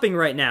stopping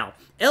right now.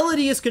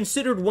 Elodie is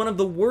considered one of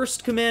the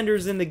worst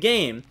commanders in the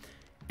game,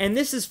 and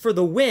this is for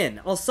the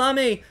win.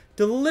 Alsame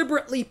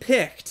deliberately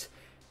picked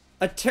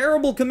a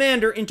terrible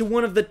commander into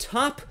one of the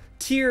top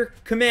tier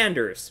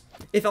commanders.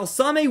 If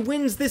Alsame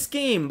wins this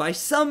game by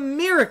some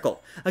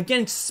miracle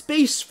against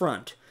Space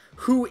Front,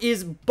 who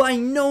is by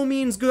no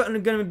means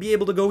going to be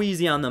able to go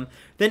easy on them,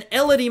 then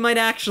Elodie might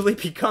actually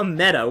become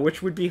meta,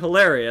 which would be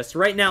hilarious.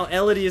 Right now,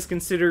 Elodie is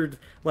considered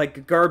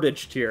like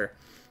garbage tier.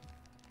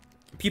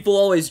 People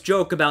always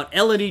joke about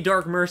Elodie,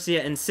 Dark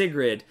Mercia, and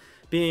Sigrid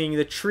being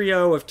the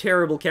trio of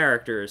terrible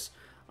characters,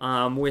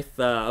 with,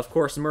 of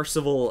course,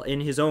 Merciful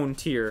in his own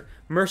tier.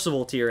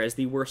 Merciful tier as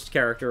the worst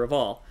character of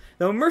all.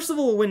 Though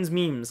Merciful wins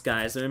memes,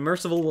 guys, and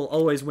Merciful will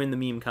always win the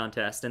meme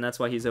contest, and that's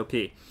why he's OP.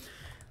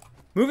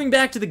 Moving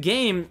back to the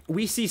game,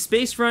 we see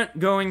Space Front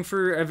going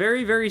for a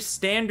very, very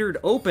standard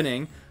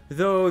opening,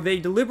 though they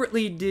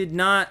deliberately did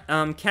not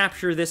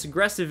capture this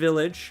aggressive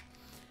village,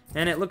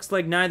 and it looks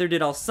like neither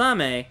did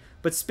Alsame,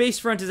 but Space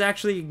Front is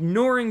actually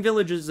ignoring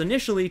villages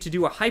initially to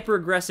do a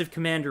hyper-aggressive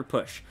commander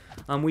push.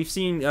 We've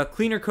seen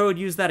Cleaner Code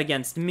use that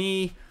against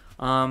me.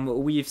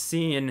 We've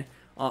seen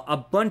a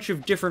bunch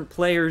of different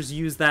players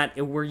use that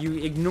where you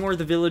ignore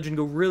the village and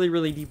go really,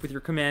 really deep with your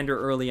commander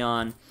early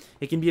on.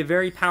 It can be a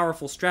very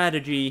powerful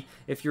strategy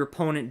if your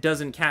opponent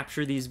doesn't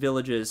capture these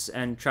villages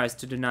and tries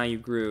to deny you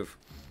groove.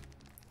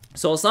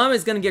 So Alsame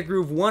is going to get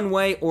groove one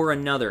way or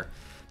another.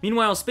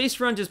 Meanwhile, Space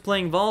Front is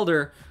playing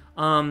Valder,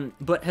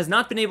 but has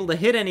not been able to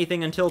hit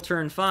anything until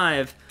turn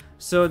 5,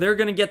 so they're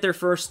going to get their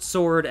first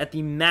sword at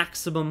the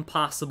maximum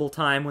possible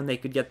time when they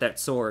could get that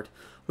sword,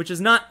 which is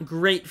not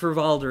great for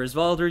Valder. As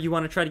Valder, you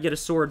want to try to get a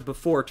sword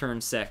before turn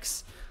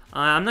 6.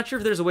 I'm not sure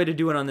if there's a way to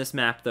do it on this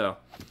map, though.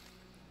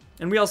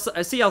 And we also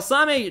see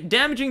Alsame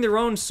damaging their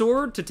own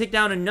sword to take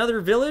down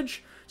another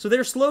village, so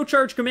their slow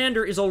charge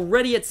commander is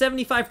already at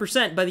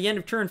 75% by the end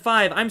of turn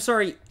 5. I'm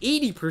sorry,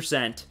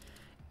 80%.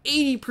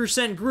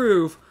 80%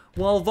 groove,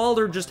 while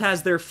Valder just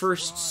has their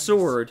first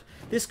sword.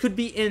 This could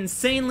be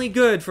insanely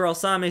good for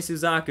Alsame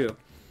Suzaku.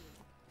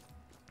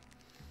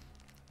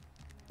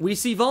 We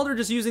see Valder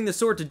just using the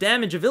sword to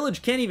damage a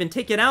village, can't even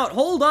take it out.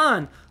 Hold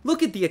on!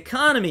 Look at the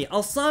economy!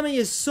 Alsame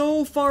is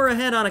so far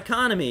ahead on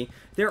economy.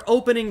 Their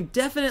opening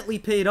definitely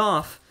paid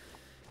off.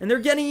 And they're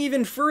getting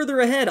even further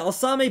ahead.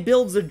 Alsame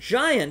builds a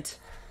giant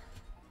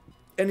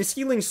and is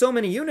healing so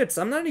many units,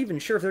 I'm not even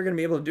sure if they're going to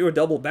be able to do a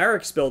double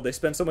barracks build. They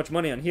spend so much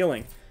money on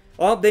healing.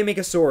 Oh, they make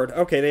a sword.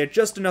 Okay, they had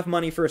just enough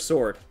money for a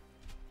sword.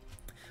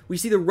 We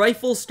see the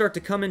rifles start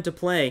to come into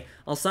play.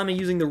 Alsame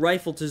using the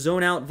rifle to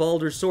zone out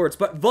Valder's swords.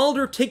 But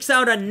Valder takes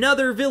out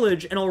another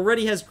village and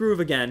already has groove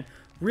again.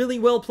 Really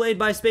well played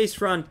by Space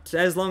Front,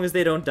 as long as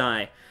they don't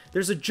die.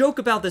 There's a joke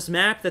about this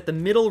map that the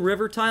middle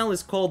river tile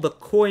is called the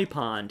Koi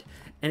Pond,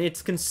 and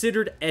it's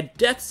considered a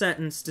death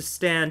sentence to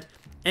stand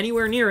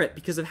anywhere near it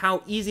because of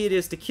how easy it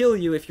is to kill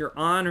you if you're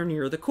on or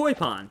near the Koi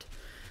Pond.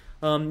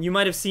 You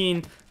might have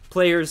seen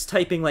players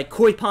typing like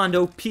Koi Pond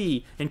OP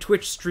in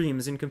Twitch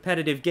streams in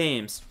competitive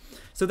games.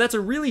 So that's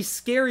a really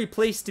scary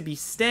place to be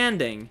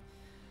standing.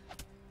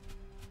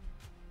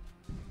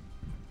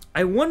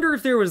 I wonder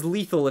if there was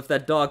lethal if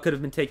that dog could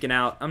have been taken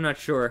out. I'm not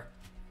sure.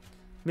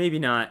 Maybe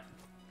not.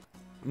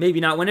 Maybe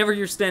not. Whenever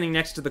you're standing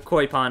next to the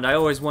Koi Pond, I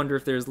always wonder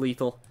if there's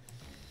lethal.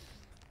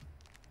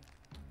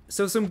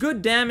 So some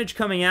good damage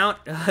coming out.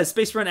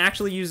 Space Front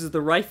actually uses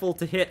the rifle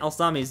to hit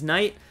Alsame's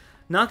knight.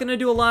 Not going to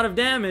do a lot of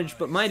damage,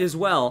 but might as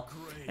well.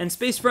 And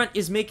Space Front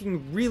is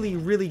making really,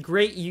 really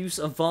great use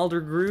of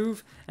Valder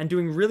groove and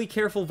doing really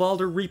careful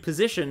Valder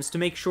repositions to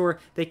make sure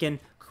they can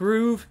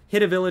groove,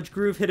 hit a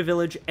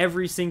village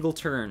every single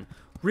turn.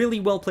 Really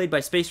well played by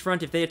Space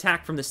Front. If they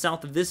attack from the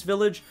south of this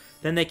village,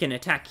 then they can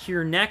attack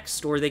here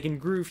next, or they can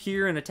groove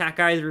here and attack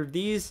either of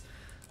these.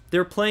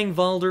 They're playing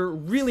Valder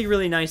really,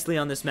 really nicely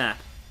on this map.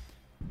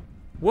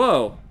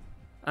 Whoa.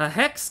 A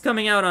Hex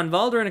coming out on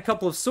Valder and a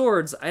couple of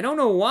swords. I don't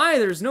know why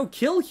there's no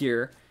kill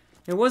here.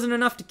 It wasn't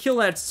enough to kill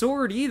that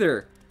sword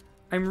either.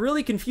 I'm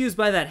really confused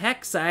by that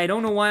Hex. I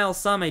don't know why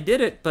Alsame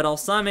did it, but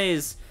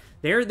Alsame's...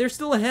 They're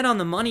still ahead on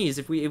the monies.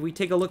 If we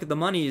take a look at the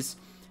monies,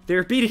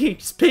 they're beating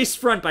Space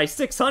Front by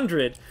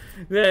 600.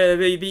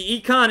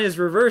 The econ is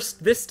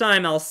reversed. This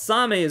time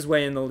Alsame is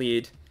way in the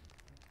lead.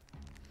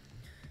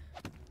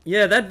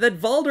 Yeah, that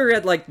Valder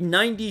had like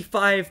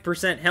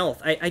 95%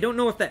 health. I don't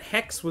know if that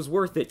Hex was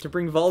worth it to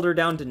bring Valder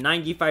down to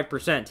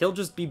 95%. He'll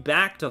just be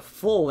back to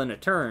full in a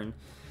turn.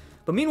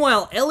 But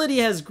meanwhile, Elodie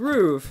has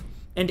Groove,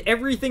 and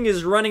everything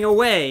is running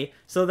away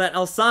so that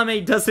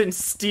Alsame doesn't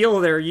steal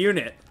their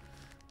unit.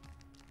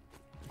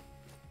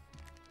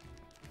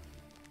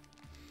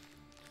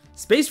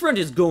 Space Front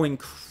is going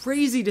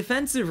crazy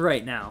defensive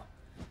right now.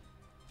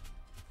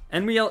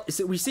 And we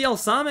see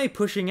Alsame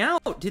pushing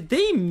out. Did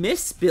they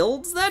miss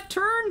builds that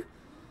turn?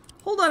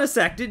 Hold on a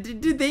sec.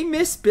 Did they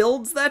miss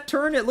builds that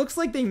turn? It looks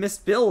like they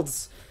missed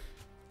builds.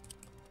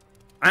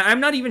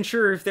 I'm not even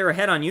sure if they're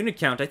ahead on unit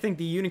count. I think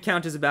the unit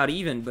count is about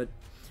even, but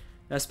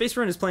Space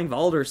Front is playing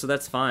Valder, so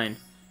that's fine.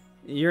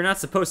 You're not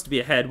supposed to be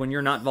ahead when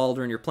you're not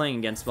Valder and you're playing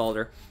against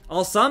Valder.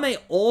 Alsame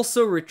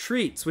also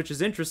retreats, which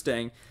is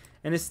interesting,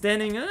 and is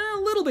standing a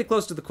little bit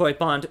close to the koi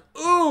pond.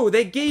 Ooh,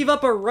 they gave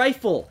up a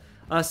rifle.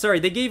 Sorry,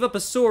 they gave up a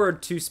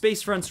sword to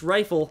Space Front's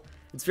rifle.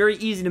 It's very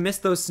easy to miss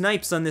those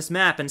snipes on this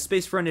map, and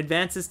Space Front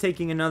advances,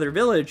 taking another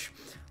village.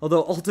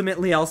 Although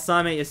ultimately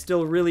Alsame is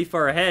still really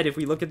far ahead if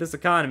we look at this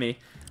economy.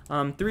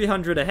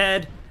 300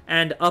 ahead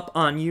and up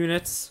on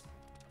units.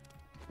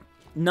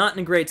 Not in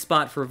a great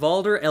spot for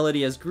Valder.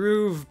 Elodie has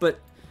Groove, but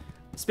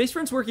Space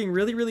Front's working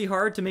really, really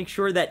hard to make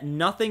sure that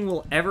nothing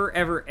will ever,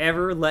 ever,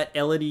 ever let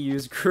Elodie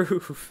use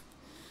Groove.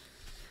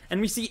 And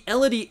we see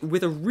Elodie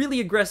with a really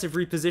aggressive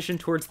reposition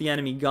towards the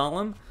enemy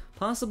golem,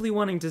 possibly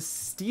wanting to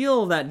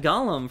steal that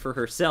golem for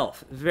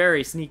herself.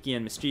 Very sneaky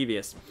and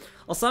mischievous.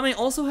 Alsame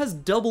also has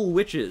double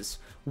witches,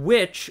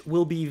 which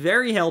will be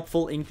very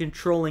helpful in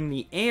controlling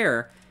the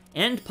air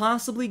and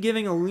possibly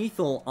giving a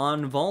lethal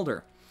on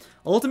Valder.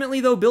 Ultimately,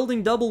 though,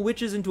 building double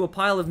witches into a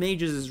pile of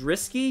mages is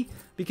risky,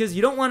 because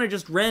you don't want to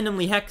just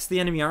randomly hex the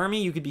enemy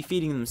army. You could be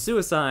feeding them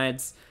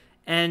suicides,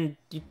 and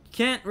you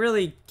can't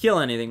really kill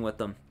anything with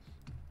them.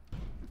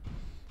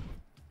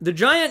 The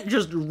giant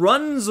just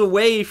runs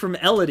away from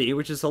Elodie,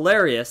 which is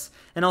hilarious,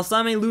 and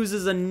Alsame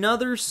loses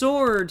another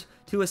sword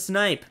to a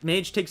snipe.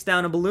 Mage takes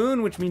down a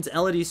balloon, which means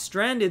Elodie's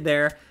stranded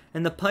there,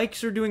 and the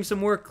pikes are doing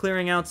some work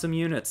clearing out some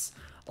units.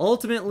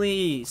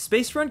 Ultimately,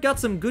 Space Front got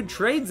some good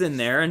trades in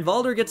there, and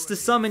Valder gets to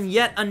summon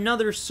yet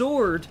another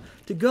sword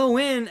to go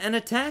in and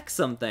attack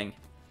something.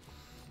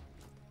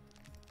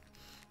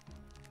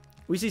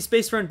 We see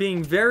Space Front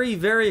being very,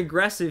 very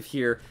aggressive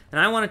here, and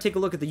I want to take a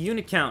look at the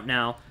unit count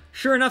now.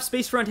 Sure enough,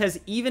 Space Front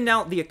has evened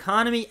out the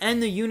economy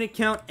and the unit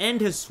count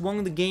and has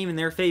swung the game in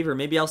their favor.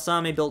 Maybe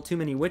Alsame built too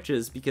many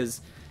witches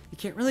because you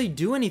can't really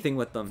do anything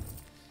with them.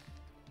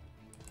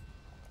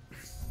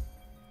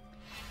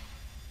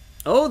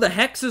 Oh, the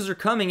hexes are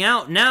coming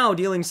out now,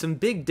 dealing some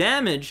big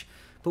damage,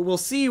 but we'll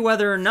see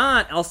whether or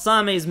not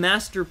Alsame's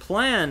master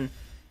plan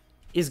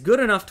is good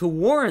enough to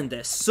warrant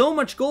this. So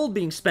much gold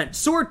being spent.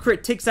 Sword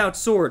crit takes out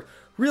sword.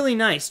 Really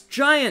nice.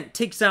 Giant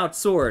takes out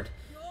sword.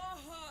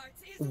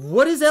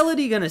 What is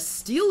Elodie gonna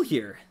steal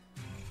here?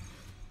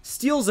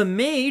 Steals a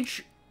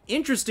mage.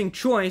 Interesting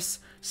choice.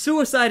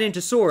 Suicide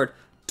into sword.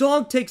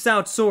 Dog takes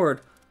out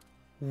sword.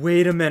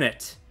 Wait a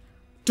minute.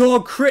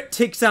 Dog crit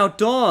takes out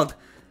dog.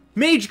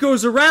 Mage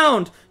goes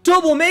around.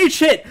 Double mage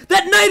hit.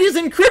 That knight is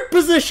in crit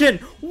position.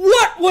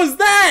 What was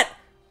that?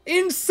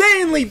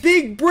 Insanely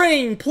big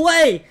brain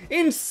play.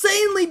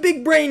 Insanely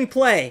big brain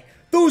play.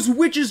 Those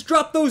witches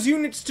drop those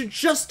units to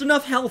just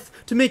enough health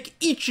to make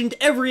each and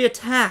every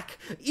attack,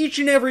 each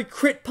and every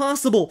crit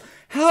possible.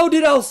 How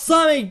did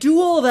Alsame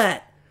do all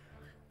that?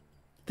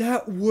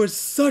 That was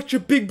such a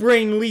big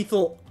brain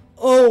lethal.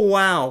 Oh,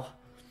 wow.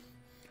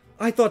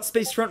 I thought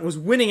Space Front was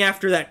winning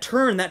after that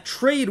turn. That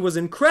trade was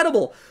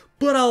incredible.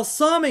 But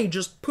Alsame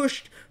just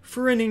pushed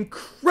for an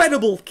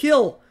incredible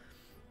kill.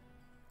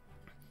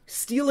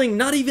 Stealing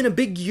not even a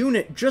big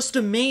unit, just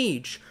a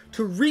mage,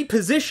 to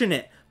reposition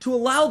it, to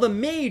allow the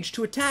mage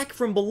to attack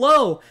from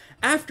below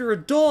after a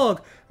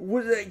dog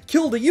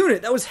killed a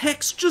unit. That was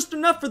hex just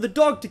enough for the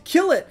dog to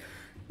kill it.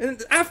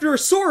 And after a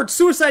sword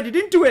suicided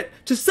into it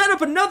to set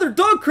up another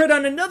dog crit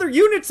on another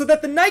unit so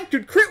that the knight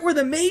could crit where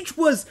the mage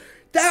was.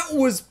 That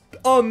was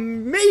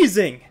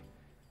amazing.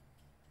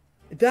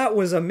 That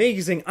was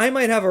amazing. I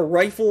might have a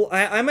rifle.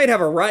 I might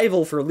have a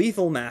rival for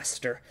Lethal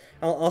Master.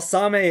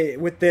 Alsame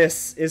with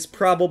this is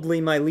probably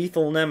my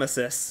lethal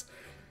nemesis.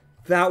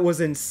 That was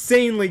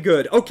insanely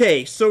good.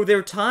 Okay, so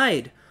they're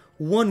tied.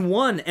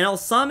 1-1, and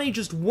Alsame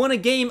just won a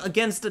game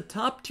against a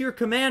top-tier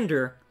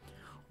commander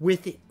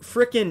with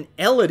frickin'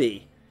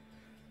 Elodie.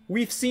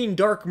 We've seen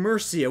Dark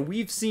Mercia.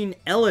 We've seen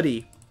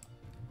Elodie.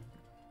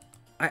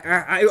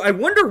 I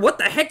wonder what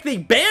the heck they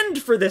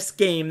banned for this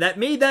game that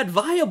made that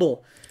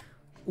viable.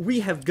 We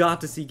have got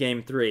to see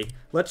Game 3.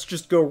 Let's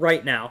just go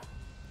right now.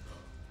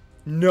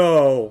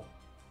 No.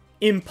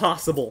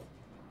 Impossible.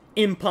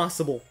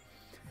 Impossible.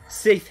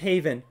 Safe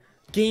Haven.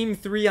 Game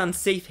 3 on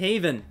Safe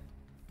Haven.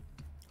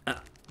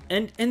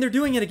 And they're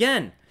doing it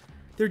again.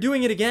 They're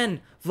doing it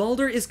again.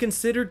 Valder is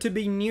considered to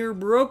be near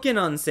broken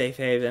on Safe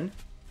Haven.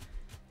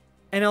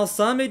 And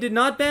Alsame did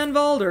not ban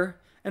Valder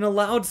and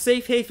allowed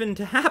Safe Haven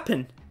to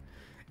happen.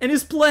 And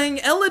is playing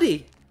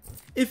Elodie.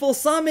 If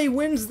Alsame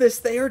wins this,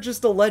 they are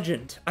just a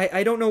legend.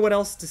 I don't know what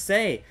else to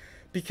say.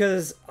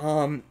 Because,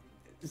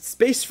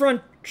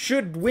 Spacefront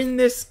should win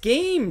this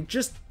game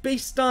just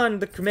based on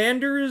the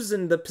commanders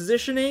and the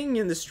positioning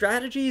and the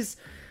strategies.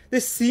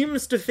 This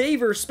seems to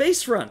favor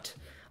Spacefront.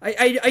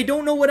 I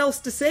don't know what else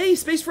to say.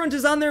 Spacefront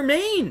is on their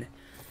main.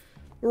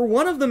 Or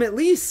one of them at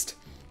least.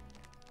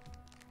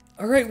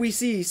 Alright, we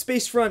see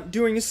Spacefront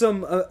doing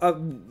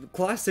some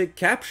classic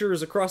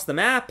captures across the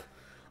map.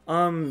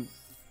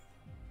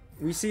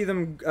 We see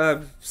them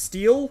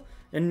steal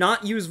and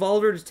not use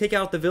Valder to take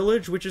out the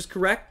village, which is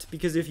correct,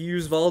 because if you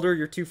use Valder,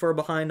 you're too far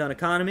behind on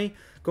economy.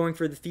 Going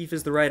for the thief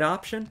is the right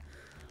option.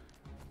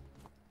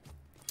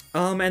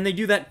 And they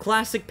do that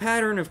classic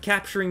pattern of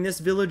capturing this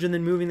village and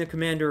then moving the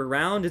commander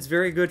around. It's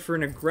very good for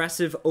an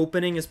aggressive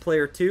opening as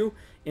player 2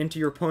 into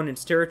your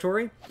opponent's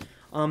territory.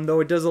 Though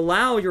it does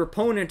allow your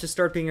opponent to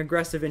start being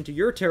aggressive into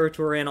your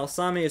territory, and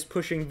Alsame is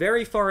pushing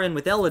very far in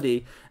with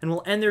Elodie, and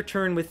will end their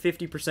turn with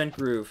 50%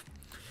 groove.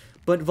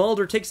 But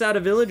Valder takes out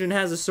a village and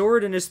has a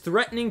sword and is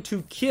threatening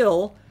to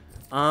kill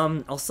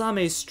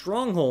Alsame's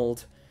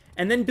stronghold.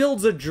 And then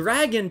builds a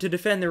dragon to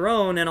defend their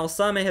own, and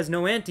Alsame has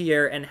no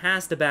anti-air and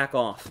has to back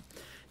off.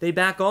 They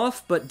back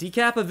off, but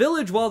decap a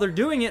village while they're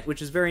doing it,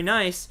 which is very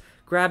nice,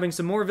 grabbing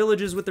some more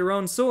villages with their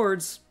own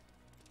swords,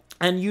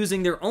 and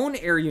using their own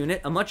air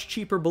unit, a much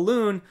cheaper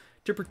balloon,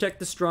 to protect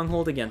the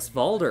stronghold against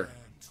Valder.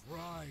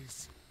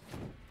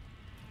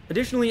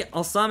 Additionally,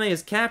 Alsame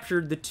has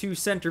captured the 2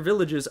 center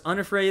villages,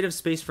 unafraid of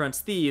Spacefront's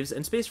thieves,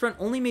 and Spacefront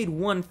only made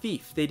 1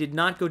 thief. They did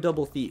not go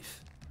double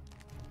thief.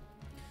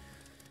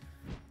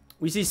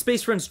 We see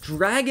Spacefront's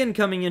dragon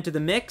coming into the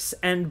mix,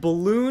 and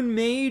Balloon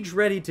Mage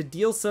ready to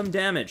deal some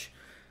damage.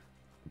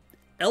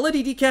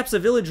 Elodie decaps a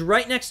village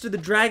right next to the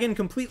dragon,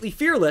 completely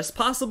fearless,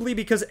 possibly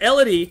because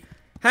Elodie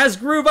has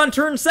groove on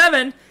turn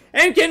 7,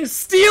 and can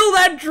steal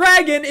that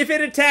dragon if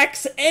it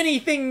attacks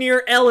anything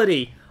near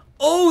Elodie.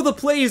 Oh, the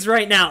plays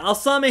right now.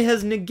 Alsame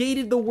has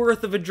negated the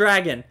worth of a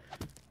dragon.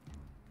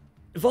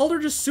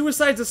 Valder just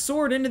suicides a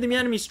sword into the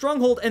enemy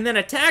stronghold and then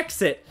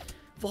attacks it.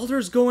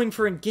 Valder's going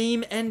for a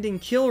game-ending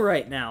kill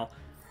right now.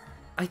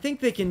 I think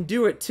they can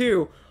do it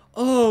too.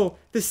 Oh,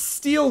 the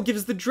steal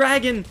gives the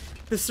dragon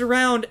the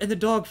surround, and the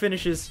dog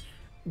finishes.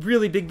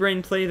 Really big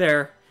brain play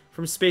there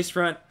from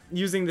Spacefront,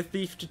 using the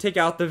thief to take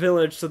out the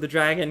village so the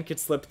dragon could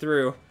slip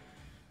through.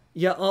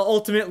 Yeah,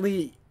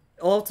 ultimately,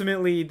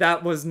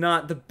 that was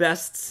not the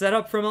best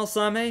setup from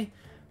Alsame.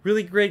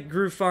 Really great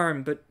groove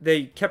farm, but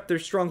they kept their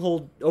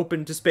stronghold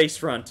open to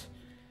Spacefront.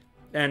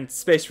 And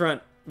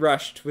Spacefront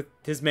rushed with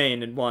his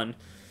main and won.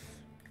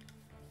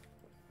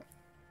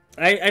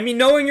 I mean,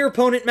 knowing your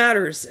opponent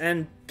matters,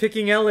 and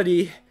picking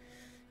Elodie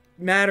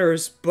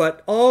matters,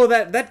 but oh,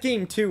 that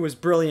game too was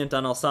brilliant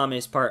on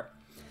Alsame's part.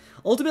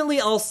 Ultimately,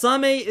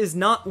 Alsame is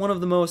not one of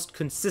the most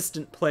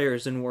consistent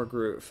players in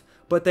Wargroove,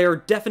 but they are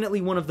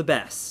definitely one of the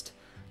best.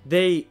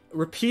 They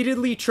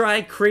repeatedly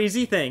try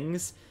crazy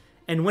things,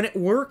 and when it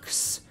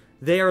works,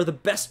 they are the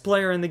best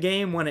player in the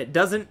game. When it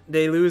doesn't,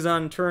 they lose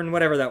on turn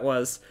whatever that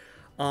was.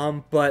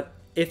 But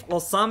if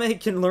Alsame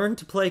can learn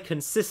to play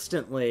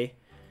consistently,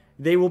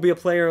 they will be a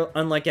player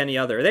unlike any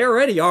other. They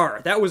already are.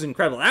 That was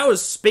incredible. That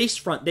was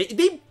Spacefront.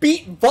 They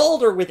beat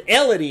Valder with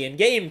Elodie in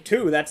Game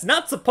 2. That's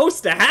not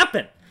supposed to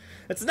happen.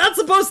 That's not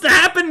supposed to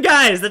happen,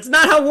 guys. That's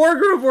not how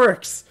Wargroove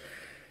works.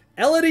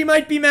 Elodie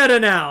might be meta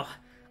now.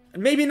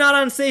 Maybe not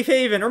on Safe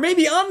Haven, or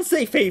maybe on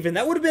Safe Haven.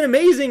 That would have been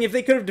amazing if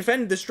they could have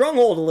defended the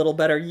stronghold a little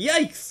better.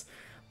 Yikes!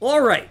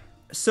 Alright,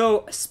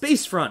 so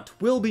Spacefront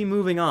will be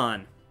moving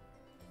on.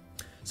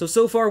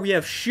 So far we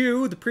have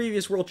Shu, the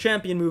previous world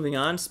champion, moving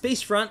on.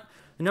 Spacefront,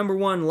 the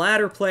 #1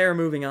 ladder player,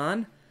 moving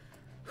on.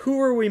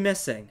 Who are we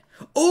missing?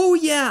 Oh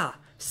yeah!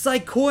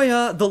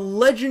 Saikoya, the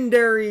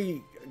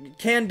legendary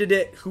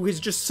candidate who has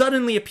just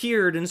suddenly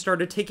appeared and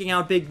started taking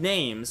out big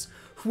names,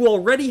 who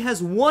already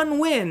has 1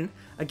 win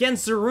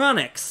against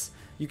Zeronix.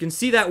 You can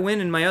see that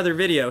win in my other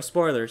video,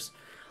 spoilers.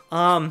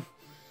 Now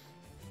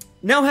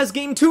has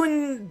game 2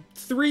 and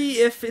 3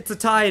 if it's a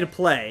tie to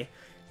play.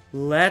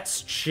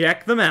 Let's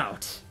check them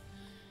out.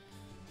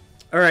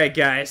 Alright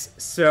guys,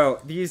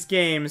 so these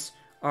games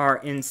are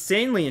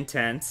insanely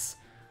intense.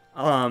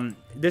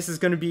 This is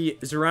going to be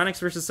Zeronix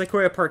versus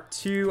Saikoya Part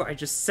 2. I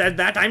just said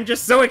that, I'm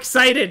just so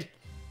excited!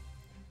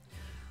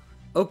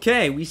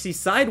 Okay, we see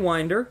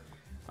Sidewinder,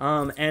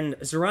 and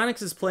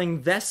Zeronix is playing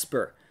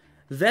Vesper.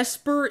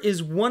 Vesper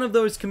is one of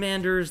those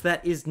commanders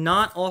that is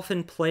not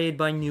often played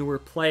by newer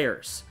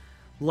players.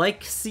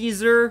 Like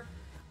Caesar,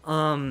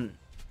 well,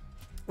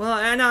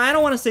 I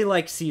don't want to say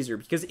like Caesar,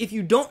 because if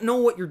you don't know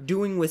what you're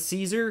doing with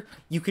Caesar,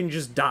 you can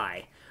just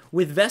die.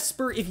 With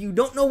Vesper, if you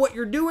don't know what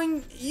you're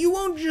doing, you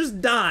won't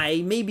just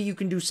die. Maybe you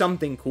can do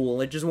something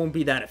cool, it just won't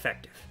be that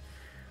effective.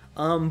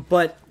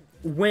 But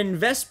when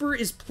Vesper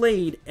is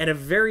played at a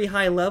very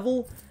high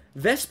level,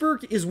 Vesper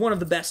is one of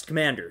the best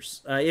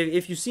commanders.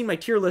 If you see my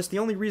tier list, the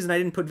only reason I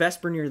didn't put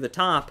Vesper near the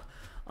top,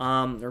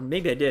 or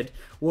maybe I did,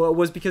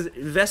 was because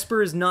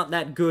Vesper is not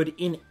that good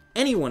in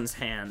anyone's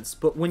hands,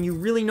 but when you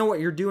really know what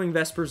you're doing,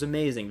 Vesper's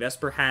amazing.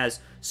 Vesper has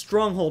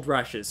stronghold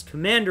rushes,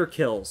 commander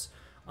kills,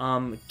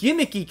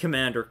 gimmicky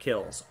commander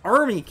kills,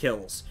 army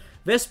kills.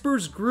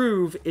 Vesper's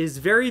groove is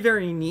very,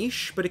 very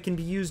niche, but it can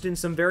be used in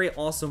some very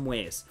awesome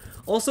ways.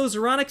 Also,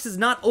 Xeronix is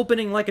not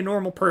opening like a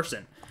normal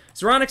person.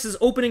 Xeronix is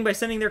opening by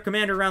sending their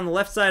commander around the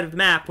left side of the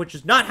map, which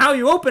is not how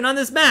you open on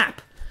this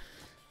map!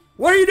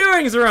 What are you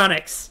doing,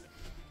 Xeronix?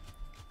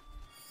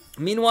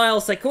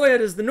 Meanwhile, Sequoia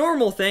does the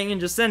normal thing and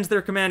just sends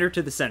their commander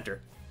to the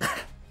center.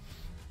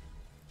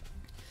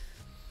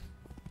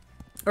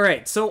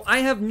 Alright, so I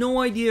have no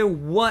idea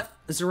what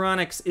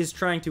Xeronix is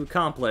trying to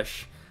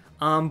accomplish.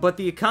 But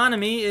the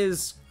economy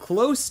is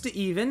close to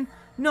even.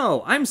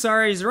 No, I'm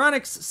sorry,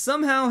 Xeronix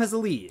somehow has a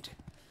lead.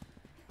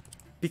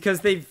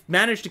 Because they've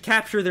managed to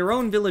capture their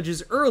own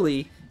villages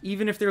early,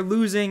 even if they're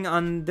losing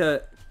on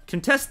the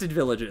contested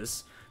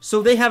villages.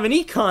 So they have an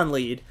econ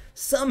lead,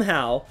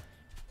 somehow.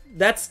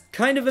 That's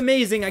kind of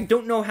amazing. I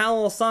don't know how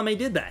Alsame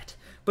did that.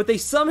 But they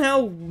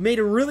somehow made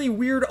a really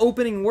weird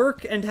opening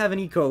work and have an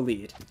eco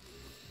lead.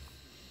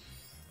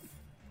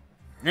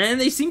 And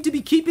they seem to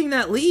be keeping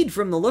that lead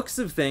from the looks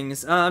of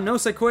things. No,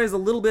 Sequoia's a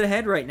little bit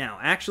ahead right now.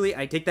 Actually,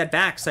 I take that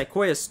back.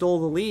 Sequoia stole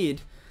the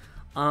lead.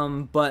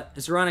 But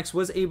Xeronix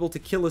was able to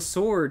kill a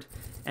sword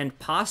and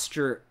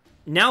posture,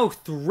 now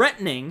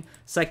threatening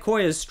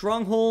Sequoia's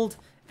stronghold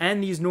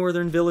and these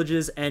northern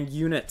villages and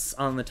units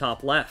on the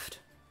top left.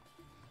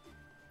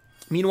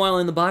 Meanwhile,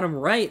 in the bottom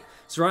right,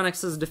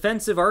 Xeronix has a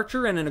defensive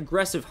archer and an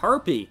aggressive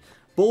harpy.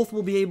 Both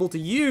will be able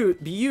to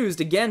be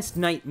used against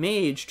Knight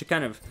Mage to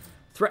kind of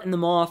threaten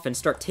them off and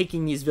start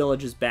taking these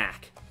villages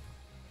back.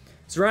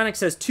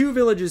 Xeronix has 2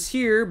 villages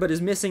here, but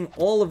is missing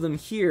all of them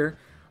here.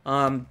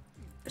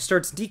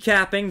 Starts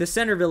decapping the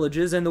center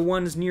villages and the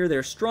ones near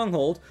their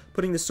stronghold,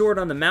 putting the sword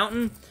on the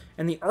mountain,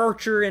 and the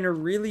archer in a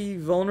really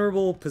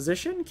vulnerable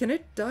position. Can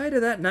it die to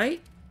that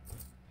knight?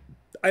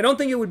 I don't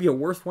think it would be a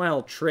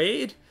worthwhile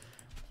trade.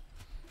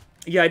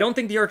 Yeah, I don't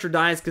think the archer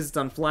dies because it's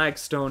on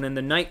flagstone, and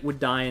the knight would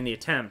die in the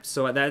attempt.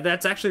 So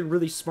that's actually a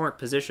really smart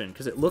position,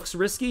 because it looks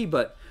risky,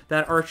 but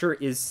that archer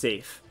is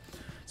safe.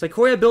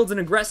 Sequoia builds an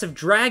aggressive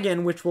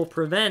dragon, which will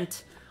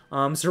prevent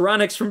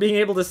Xeronix from being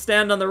able to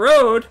stand on the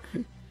road.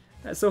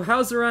 So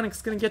how's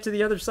Xeronix going to get to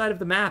the other side of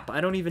the map? I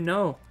don't even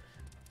know.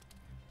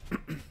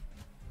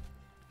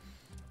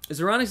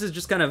 Xeronix is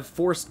just kind of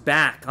forced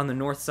back on the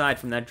north side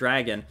from that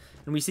dragon.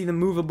 And we see them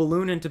move a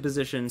balloon into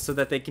position so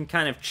that they can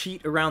kind of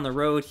cheat around the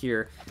road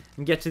here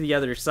and get to the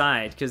other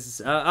side,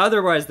 because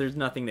otherwise there's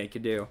nothing they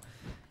could do.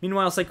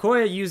 Meanwhile,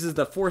 Sequoia uses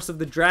the force of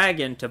the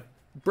dragon to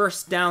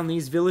burst down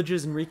these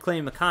villages and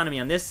reclaim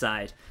economy on this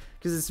side,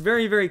 because it's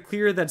very, very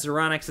clear that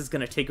Xeronix is going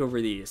to take over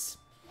these.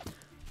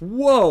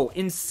 Whoa!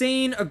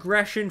 Insane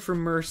aggression from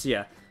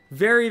Mercia.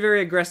 Very,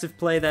 very aggressive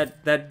play.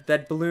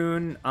 That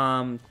balloon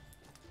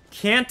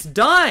can't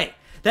die!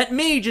 That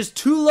mage is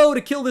too low to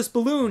kill this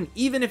balloon,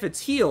 even if it's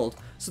healed.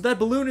 So that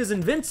balloon is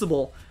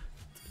invincible.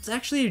 It's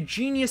actually a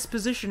genius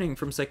positioning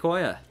from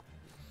Sequoia.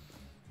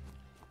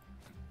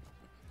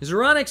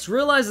 Xeronix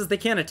realizes they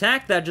can't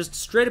attack that, just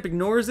straight up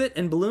ignores it,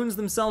 and balloons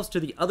themselves to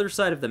the other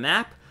side of the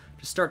map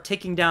to start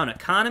taking down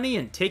economy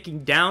and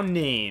taking down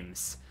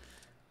names.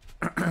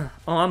 Oh,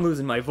 I'm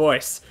losing my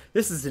voice.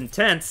 This is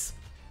intense.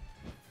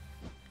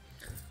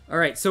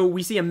 Alright, so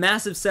we see a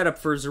massive setup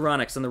for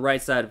Xeronix on the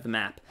right side of the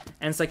map.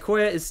 And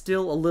Sequoia is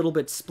still a little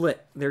bit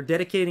split. They're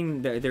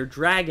dedicating their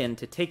dragon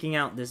to taking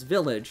out this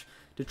village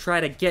to try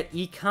to get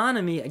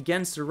economy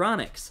against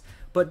Xeronix.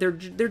 But they're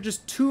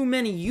just too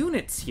many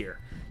units here.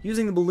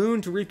 Using the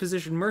balloon to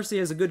reposition Mercia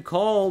is a good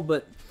call,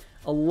 but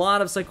a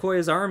lot of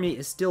Sequoia's army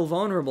is still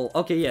vulnerable.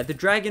 Okay, yeah, the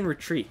dragon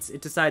retreats.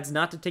 It decides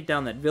not to take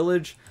down that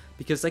village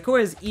because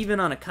Sequoia is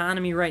even on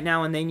economy right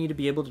now and they need to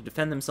be able to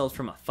defend themselves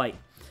from a fight.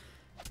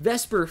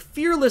 Vesper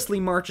fearlessly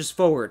marches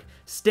forward,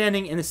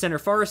 standing in the center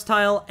forest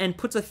tile, and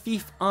puts a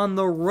thief on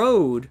the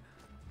road.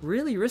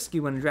 Really risky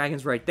when the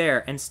dragon's right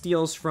there, and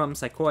steals from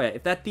Sequoia.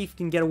 If that thief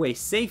can get away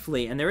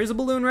safely, and there is a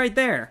balloon right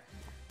there,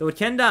 though it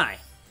can die.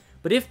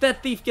 But if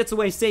that thief gets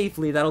away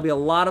safely, that'll be a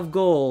lot of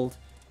gold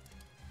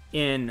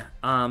in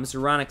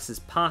Xeronix's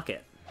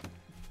pocket.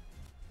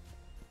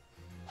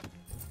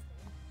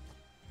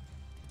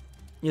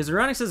 Yeah,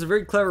 Xeronix has a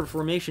very clever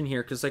formation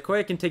here, because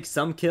Sequoia can take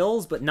some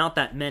kills, but not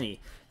that many.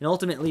 And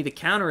ultimately, the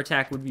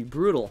counterattack would be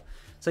brutal.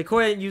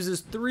 Sequoia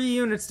uses 3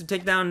 units to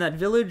take down that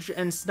village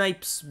and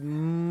snipes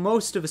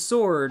most of a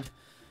sword,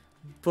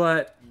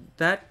 but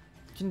that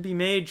can be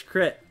mage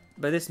crit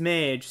by this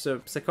mage,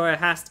 so Sequoia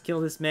has to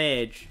kill this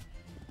mage,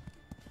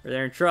 or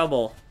they're in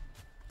trouble.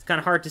 It's kind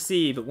of hard to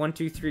see, but 1,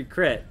 2, 3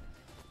 crit.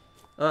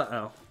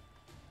 Uh-oh.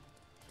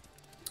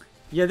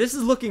 Yeah, this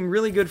is looking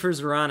really good for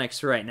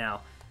Xeronix right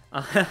now.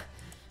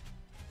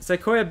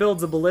 Sequoia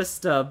builds a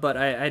ballista, but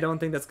I don't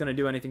think that's going to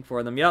do anything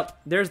for them.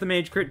 Yep, there's the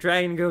mage crit.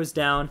 Dragon goes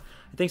down.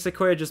 I think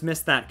Sequoia just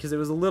missed that because it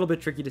was a little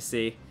bit tricky to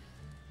see.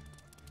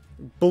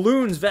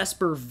 Balloons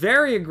Vesper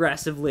very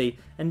aggressively,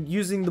 and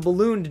using the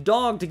ballooned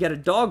dog to get a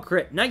dog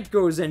crit. Knight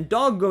goes in,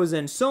 dog goes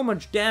in, so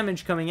much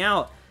damage coming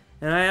out.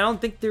 And I don't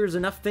think there's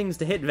enough things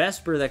to hit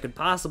Vesper that could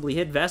possibly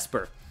hit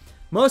Vesper.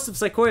 Most of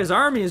Sequoia's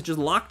army is just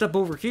locked up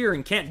over here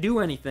and can't do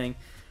anything.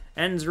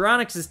 And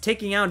Zeronix is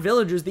taking out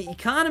villagers. The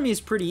economy is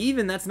pretty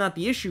even. That's not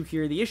the issue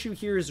here. The issue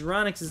here is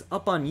Zeronix is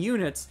up on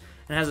units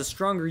and has a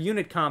stronger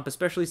unit comp,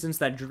 especially since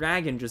that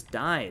dragon just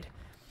died.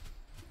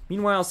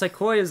 Meanwhile,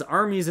 Sequoia's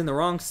army is in the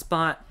wrong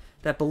spot.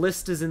 That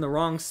ballista's in the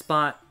wrong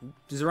spot.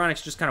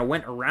 Zeronix just kind of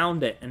went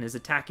around it and is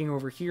attacking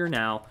over here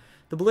now.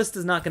 The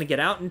ballista's not going to get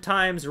out in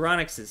time.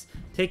 Zeronix is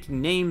taking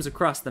names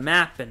across the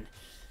map, and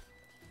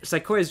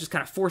Sequoia is just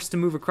kind of forced to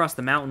move across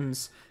the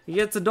mountains. He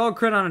gets a dog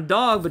crit on a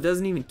dog, but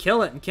doesn't even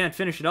kill it and can't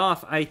finish it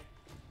off.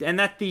 And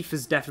that thief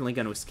is definitely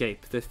going to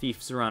escape. The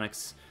thief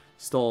Zeronix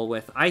stole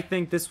with. I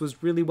think this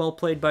was really well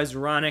played by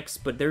Zeronix,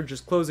 but they're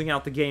just closing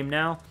out the game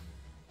now.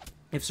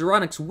 If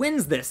Zeronix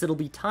wins this, it'll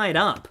be tied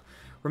up.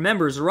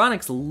 Remember,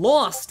 Zeronix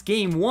lost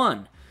game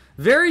 1.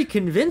 Very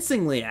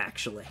convincingly,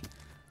 actually.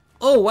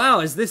 Oh, wow,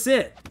 is this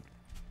it?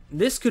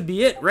 This could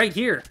be it right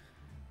here.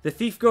 The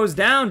thief goes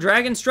down.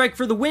 Dragon Strike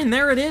for the win.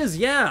 There it is.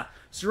 Yeah.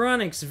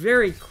 Zeronix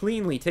very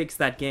cleanly takes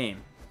that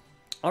game.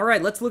 All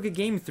right, let's look at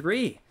game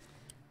 3.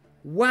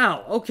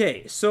 Wow.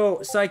 Okay,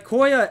 so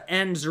Sequoia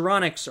and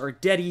Zeronix are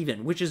dead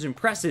even, which is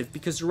impressive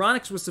because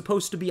Zeronix was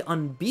supposed to be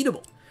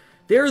unbeatable.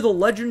 They're the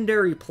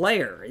legendary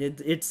player.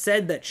 It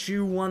said that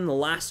Shu won the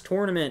last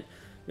tournament.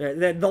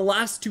 The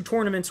last 2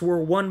 tournaments were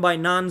won by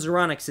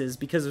non-Zeronixes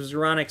because of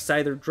Zeronix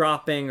either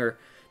dropping or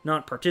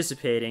not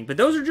participating, but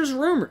those are just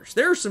rumors.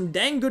 There are some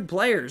dang good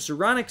players.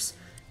 Zeronix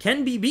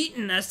can be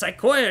beaten, as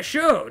Sequoia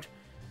showed.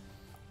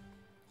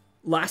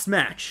 Last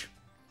match.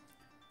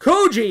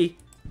 Koji?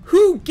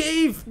 Who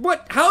gave...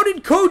 What? How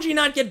did Koji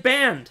not get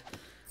banned?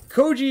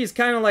 Koji is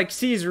kind of like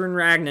Caesar and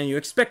Ragnar. You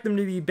expect them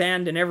to be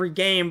banned in every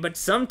game, but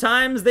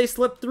sometimes they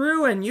slip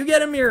through and you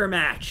get a mirror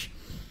match.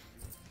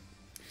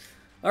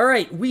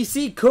 Alright, we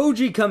see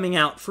Koji coming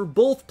out for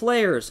both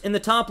players. In the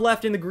top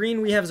left, in the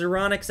green, we have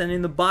Zeronix, and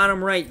in the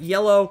bottom right,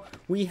 yellow,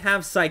 we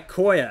have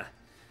Sequoia.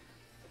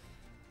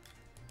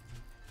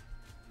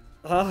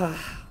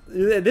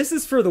 This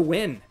is for the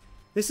win.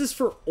 This is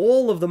for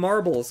all of the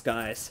marbles,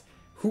 guys.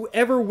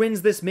 Whoever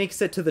wins this makes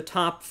it to the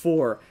top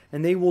 4,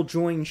 and they will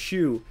join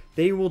Shu.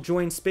 They will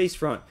join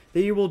Spacefront.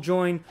 They will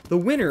join the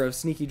winner of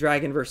Sneaky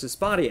Dragon vs.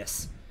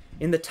 Spadius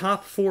in the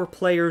top 4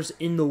 players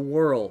in the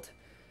world.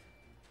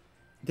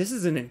 This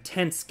is an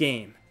intense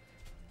game.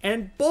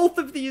 And both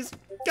of these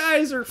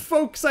guys are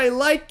folks I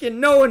like and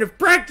know and have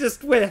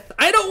practiced with.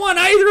 I don't want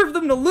either of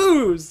them to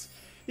lose.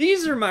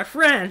 These are my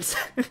friends.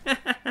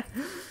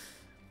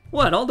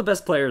 What? All the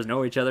best players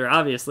know each other,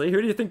 obviously.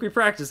 Who do you think we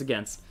practice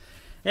against?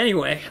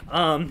 Anyway,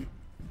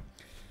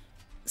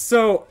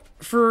 so,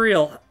 for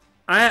real,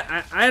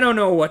 I don't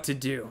know what to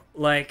do.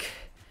 Like,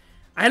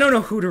 I don't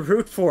know who to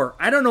root for.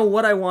 I don't know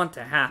what I want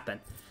to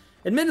happen.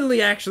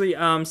 Admittedly, actually,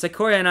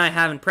 Sequoia and I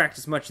haven't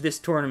practiced much this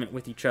tournament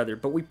with each other,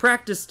 but we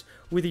practiced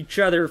with each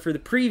other for the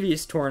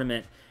previous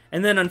tournament,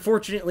 and then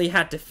unfortunately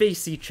had to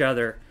face each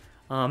other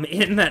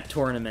in that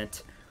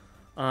tournament.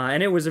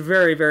 And it was a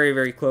very, very,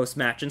 very close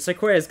match, and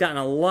Sequoia has gotten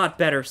a lot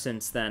better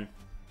since then.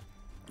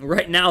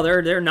 Right now,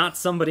 they're not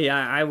somebody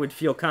I would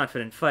feel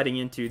confident fighting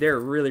into. They're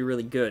really,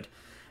 really good.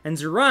 And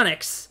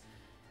Zeronix,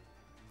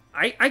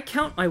 I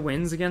count my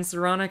wins against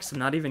Zeronix. I'm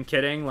not even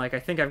kidding. Like,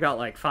 I think I've got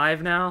like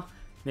 5 now,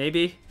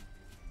 maybe.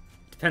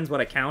 Depends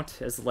what I count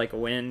as like a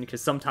win, because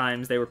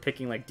sometimes they were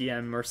picking like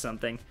DM or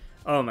something.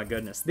 Oh my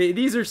goodness.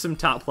 These are some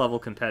top level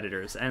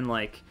competitors, and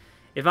like,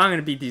 if I'm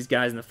gonna beat these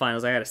guys in the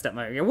finals, I gotta step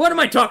my game. What am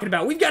I talking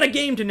about? We've got a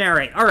game to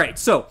narrate. Alright,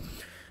 so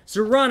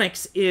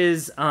Zeronix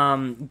is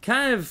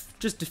kind of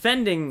just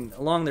defending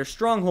along their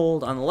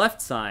stronghold on the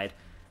left side,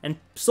 and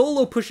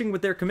solo pushing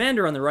with their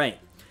commander on the right.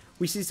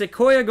 We see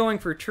Sequoia going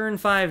for turn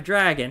 5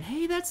 dragon.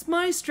 Hey, that's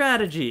my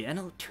strategy, and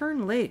a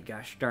turn late,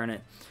 gosh darn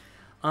it.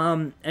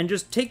 And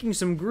just taking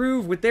some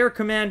groove with their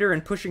commander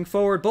and pushing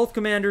forward. Both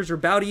commanders are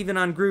about even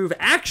on groove.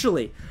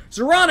 Actually,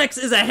 Zeronix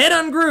is ahead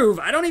on groove.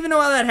 I don't even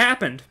know how that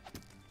happened.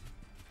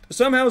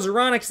 Somehow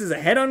Zeronix is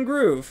ahead on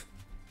groove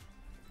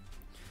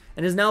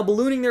and is now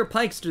ballooning their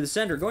pikes to the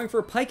center. Going for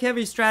a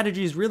pike-heavy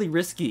strategy is really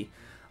risky,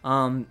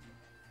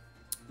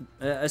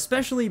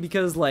 especially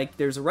because, like,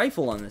 there's a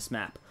rifle on this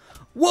map.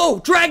 Whoa!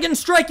 Dragon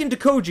strike into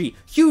Koji!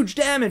 Huge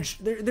damage!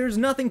 There's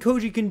nothing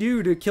Koji can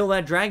do to kill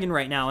that dragon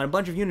right now, and a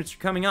bunch of units are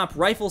coming up.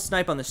 Rifle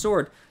snipe on the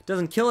sword.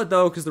 Doesn't kill it,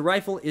 though, because the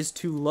rifle is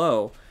too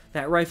low.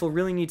 That rifle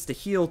really needs to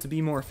heal to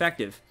be more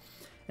effective.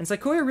 And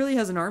Sequoia really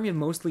has an army of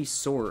mostly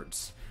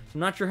swords. So I'm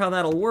not sure how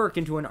that'll work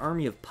into an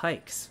army of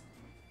pikes.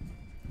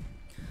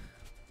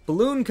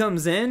 Balloon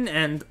comes in,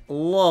 and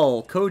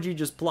lol, Koji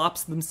just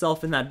plops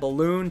himself in that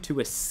balloon to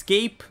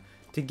escape,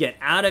 to get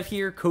out of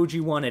here.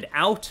 Koji wanted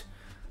out.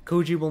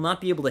 Koji will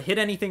not be able to hit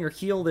anything or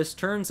heal this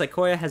turn.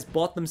 Sequoia has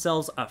bought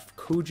themselves a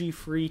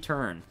Koji-free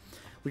turn,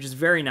 which is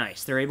very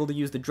nice. They're able to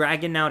use the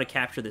dragon now to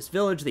capture this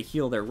village. They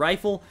heal their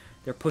rifle.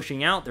 They're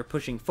pushing out. They're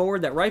pushing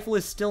forward. That rifle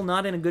is still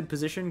not in a good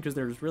position because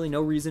there's really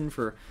no reason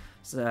for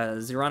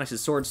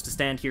Zeronix's swords to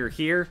stand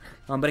here.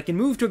 But it can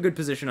move to a good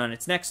position on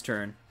its next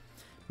turn.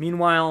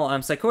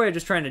 Meanwhile, Sequoia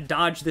just trying to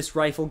dodge this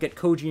rifle, get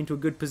Koji into a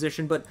good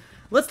position, but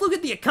let's look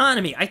at the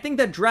economy. I think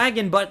that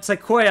Dragon bought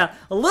Sequoia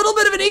a little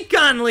bit of an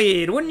econ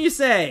lead, wouldn't you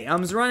say?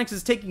 Zeronix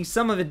is taking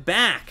some of it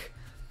back.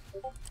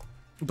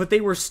 But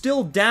they were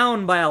still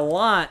down by a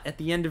lot at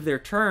the end of their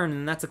turn,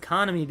 and that's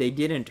economy they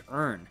didn't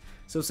earn.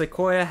 So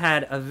Sequoia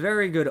had a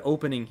very good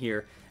opening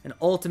here, and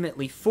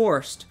ultimately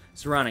forced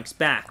Zeronix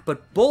back.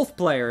 But both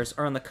players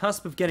are on the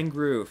cusp of getting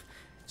groove.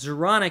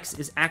 Zeronix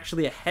is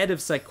actually ahead of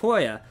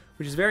Sequoia,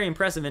 which is very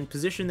impressive, and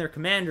position their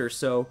commander,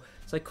 so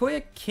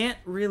Sequoia can't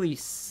really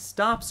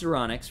stop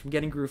Zeronix from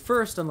getting groove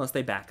first unless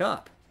they back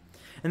up.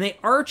 And they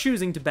are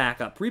choosing to back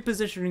up,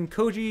 repositioning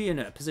Koji in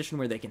a position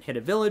where they can hit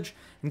a village,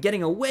 and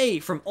getting away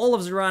from all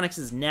of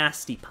Zeronix's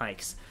nasty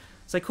pikes.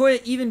 Sequoia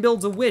even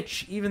builds a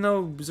witch, even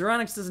though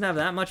Zeronix doesn't have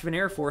that much of an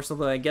air force,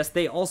 although I guess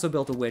they also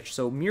built a witch,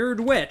 so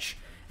mirrored witch.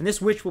 And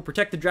this witch will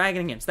protect the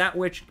dragon against that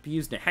witch. It can be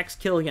used in a hex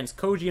kill against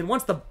Koji. And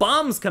once the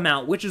bombs come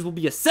out, witches will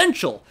be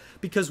essential,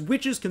 because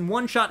witches can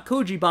one-shot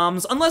Koji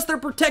bombs unless they're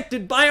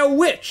protected by a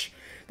witch.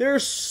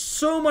 There's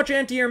so much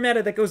anti-air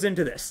meta that goes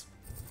into this.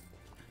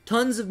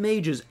 Tons of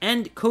mages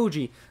and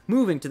Koji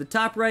moving to the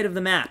top right of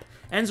the map.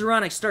 And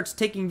Zeronix starts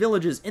taking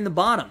villages in the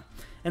bottom.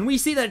 And we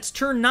see that it's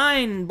turn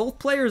 9, and both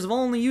players have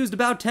only used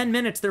about 10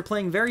 minutes. They're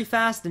playing very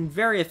fast and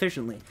very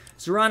efficiently.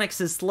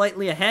 Zeronix is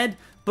slightly ahead,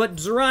 but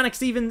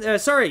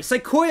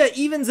Sequoia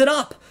evens it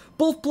up.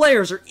 Both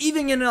players are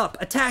evening it up,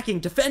 attacking,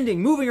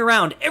 defending, moving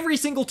around every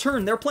single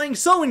turn. They're playing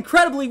so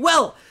incredibly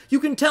well. You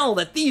can tell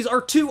that these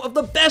are two of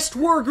the best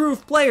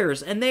Wargroove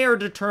players, and they are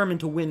determined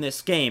to win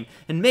this game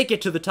and make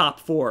it to the top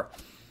 4.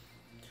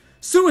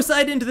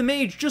 Suicide into the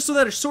mage just so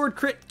that a sword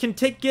crit can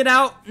take it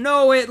out.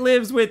 No, it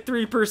lives with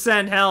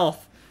 3%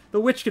 health. The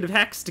witch could have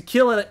hexed to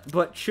kill it,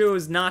 but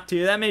chose not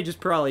to. That mage is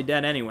probably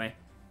dead anyway.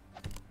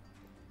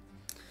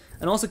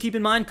 And also keep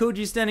in mind,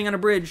 Koji's standing on a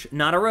bridge,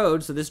 not a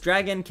road, so this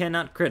dragon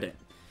cannot crit it.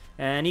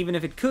 And even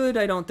if it could,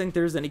 I don't think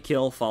there's any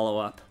kill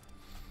follow-up.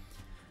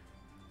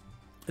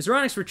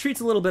 Zeronix retreats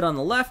a little bit on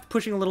the left,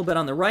 pushing a little bit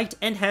on the right,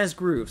 and has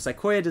groove.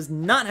 Sequoia does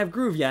not have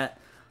groove yet.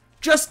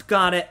 Just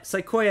got it.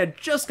 Sequoia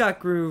just got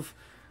groove.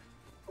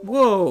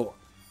 Whoa.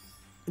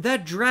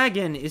 That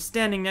dragon is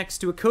standing next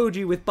to a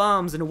Koji with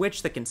bombs and a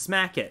witch that can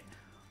smack it.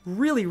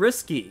 Really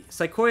risky.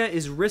 Sequoia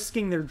is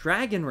risking their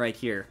dragon right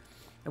here.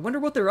 I wonder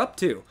what they're up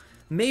to.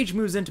 Mage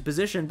moves into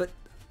position, but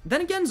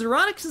then again,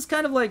 Zeronix is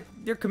kind of like,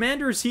 their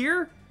commander is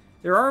here,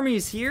 their army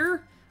is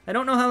here. I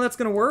don't know how that's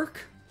going to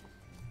work.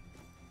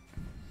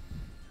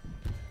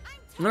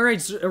 Alright,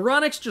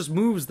 Zeronix just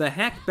moves the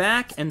heck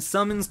back and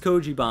summons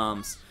Koji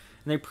bombs.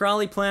 And they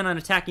probably plan on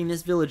attacking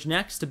this village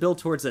next to build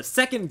towards a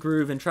second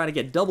groove and try to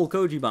get double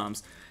Koji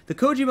bombs. The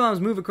Koji bombs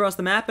move across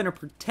the map and are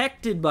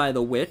protected by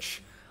the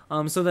witch,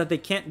 so that they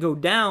can't go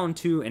down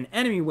to an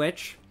enemy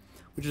witch,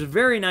 which is a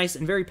very nice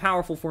and very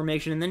powerful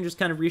formation, and then just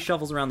kind of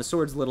reshuffles around the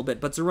swords a little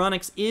bit. But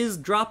Zeronix is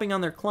dropping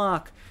on their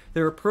clock.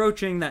 They're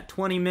approaching that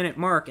 20-minute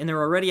mark, and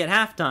they're already at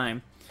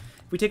halftime.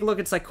 If we take a look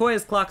at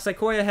Sequoia's clock,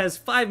 Sequoia has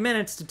 5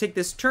 minutes to take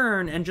this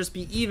turn and just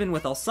be even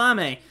with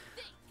Alsame.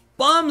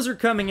 Bombs are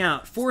coming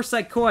out for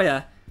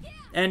Sequoia,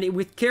 and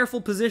with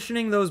careful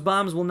positioning, those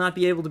bombs will not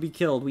be able to be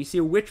killed. We see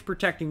a witch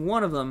protecting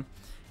one of them,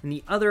 and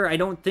the other I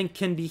don't think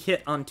can be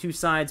hit on two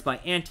sides by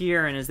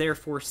anti-air and is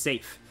therefore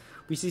safe.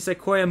 We see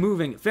Sequoia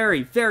moving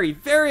very, very,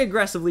 very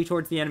aggressively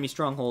towards the enemy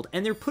stronghold,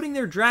 and they're putting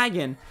their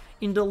dragon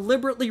in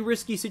deliberately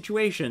risky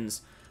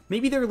situations.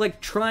 Maybe they're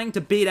like trying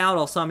to bait out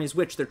Alsame's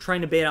witch. They're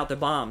trying to bait out the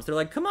bombs. They're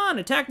like, come on,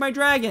 attack my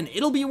dragon.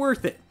 It'll be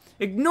worth it.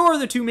 Ignore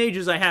the 2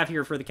 mages I have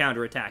here for the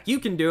counterattack. You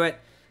can do it.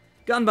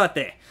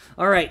 Ganbatte.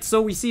 Alright,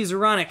 so we see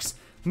Zeronix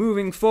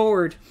moving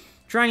forward,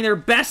 trying their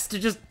best to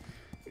just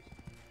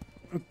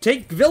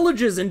take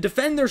villages and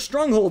defend their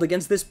stronghold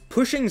against this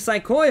pushing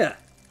Sequoia.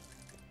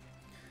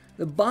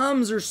 The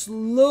bombs are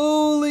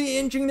slowly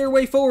inching their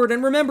way forward,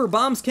 and remember,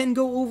 bombs can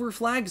go over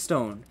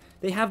flagstone.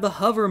 They have the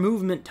hover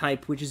movement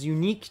type, which is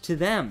unique to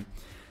them.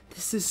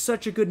 This is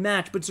such a good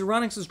match, but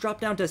Zeronix has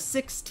dropped down to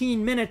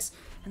 16 minutes,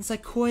 and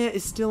Sequoia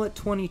is still at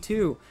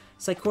 22.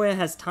 Sequoia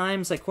has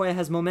time, Sequoia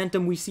has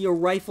momentum. We see a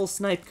rifle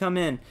snipe come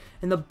in,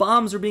 and the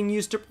bombs are being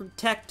used to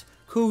protect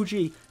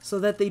Koji so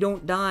that they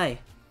don't die.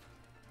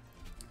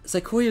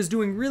 Sequoia is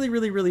doing really,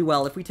 really, really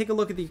well. If we take a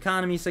look at the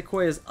economy,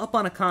 Sequoia is up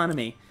on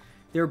economy.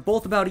 They're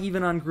both about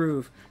even on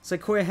groove.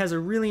 Sequoia has a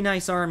really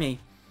nice army.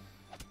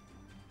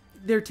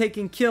 They're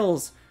taking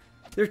kills.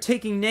 They're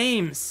taking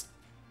names.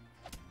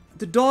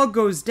 The dog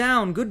goes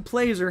down. Good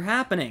plays are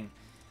happening.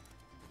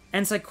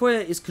 And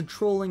Sequoia is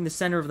controlling the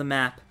center of the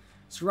map.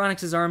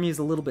 Zeronix's army is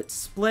a little bit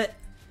split.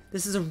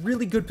 This is a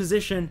really good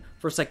position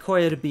for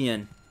Sequoia to be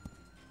in.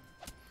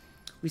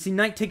 We see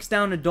Knight takes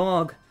down a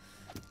dog.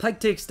 Pike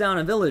takes down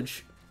a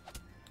village.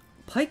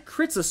 Pike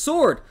crits a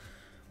sword.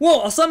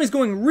 Whoa, Alsame's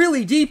going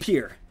really deep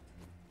here.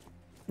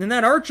 And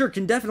that archer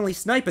can definitely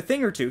snipe a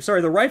thing or two.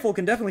 Sorry, the rifle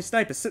can definitely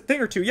snipe a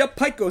thing or two. Yep,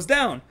 pike goes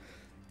down.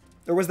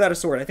 Or was that a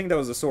sword? I think that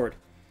was a sword.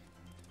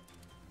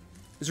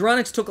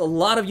 Zeronix took a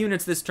lot of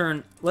units this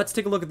turn. Let's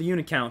take a look at the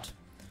unit count.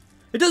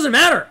 It doesn't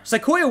matter!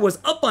 Sequoia was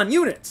up on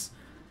units!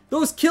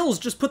 Those kills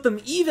just put them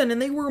even, and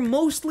they were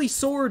mostly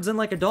swords and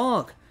like a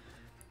dog.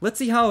 Let's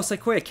see how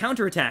Sequoia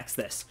counterattacks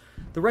this.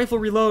 The rifle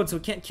reloads, so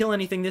it can't kill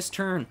anything this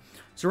turn.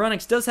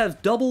 Zeronix does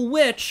have double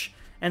witch,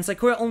 and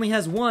Sequoia only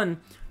has one.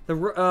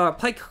 The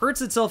pike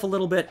hurts itself a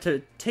little bit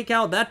to take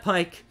out that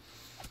pike.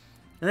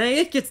 And then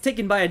it gets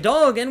taken by a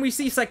dog, and we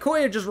see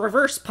Sequoia just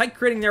reverse pike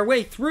critting their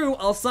way through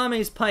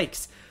Alsame's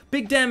pikes.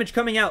 Big damage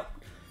coming out.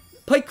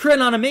 Pike crit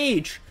on a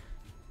mage.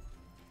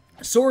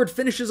 Sword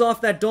finishes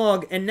off that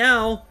dog, and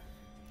now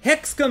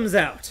Hex comes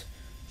out.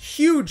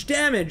 Huge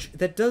damage.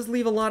 That does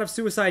leave a lot of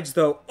suicides,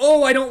 though.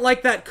 Oh, I don't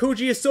like that.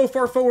 Koji is so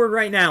far forward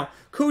right now.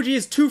 Koji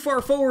is too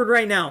far forward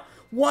right now.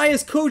 Why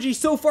is Koji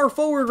so far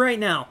forward right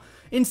now?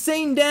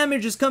 Insane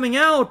damage is coming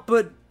out,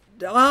 but...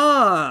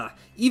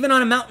 even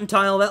on a mountain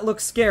tile, that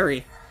looks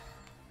scary.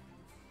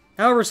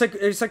 However,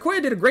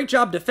 Sequoia did a great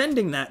job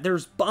defending that.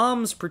 There's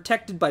bombs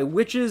protected by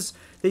witches.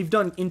 They've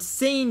done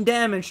insane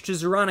damage to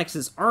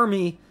Zeronix's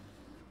army.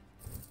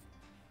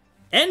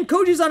 And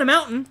Koji's on a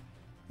mountain.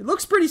 It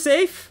looks pretty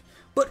safe.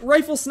 But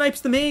rifle snipes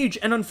the mage,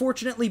 and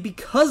unfortunately,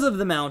 because of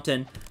the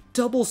mountain,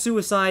 double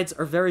suicides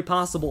are very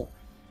possible.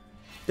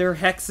 There are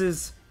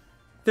hexes.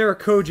 There are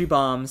Koji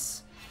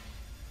bombs.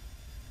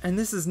 And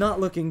this is not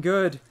looking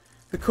good.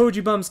 The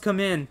Koji bombs come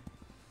in.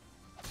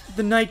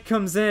 The knight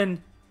comes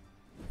in.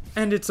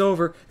 And it's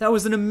over. That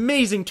was an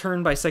amazing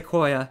turn by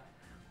Sequoia.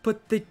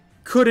 But they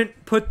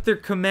couldn't put their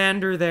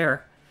commander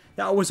there.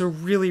 That was a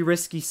really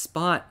risky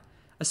spot.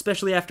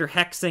 Especially after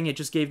hexing, it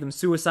just gave them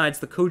suicides.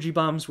 The Koji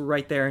bombs were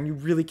right there, and you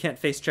really can't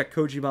face-check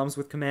Koji bombs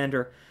with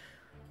commander.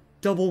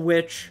 Double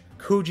witch,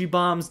 Koji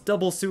bombs,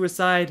 double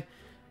suicide.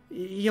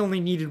 He only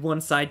needed one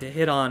side to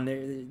hit on.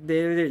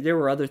 There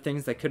were other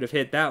things that could have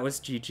hit. That was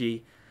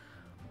GG.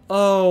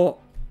 Oh,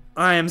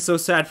 I am so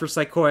sad for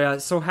Sequoia.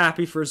 So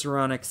happy for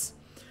Zeronix.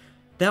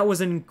 That was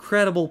an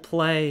incredible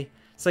play.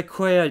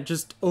 Sequoia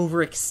just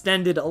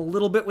overextended a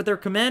little bit with their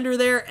commander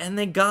there, and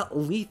they got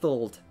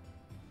lethaled.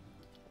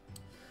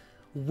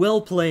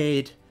 Well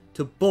played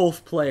to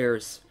both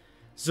players.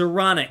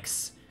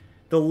 Zeronix,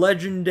 the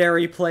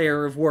legendary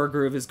player of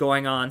Wargroove, is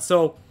going on.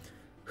 So,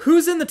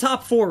 who's in the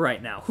top 4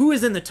 right now? Who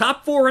is in the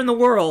top 4 in the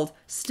world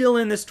still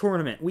in this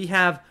tournament? We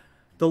have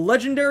the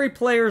legendary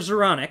player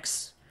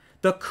Zeronix,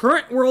 the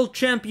current world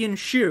champion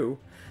Shu,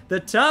 the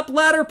top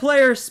ladder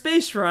player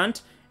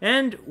Spacefront,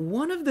 and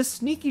one of the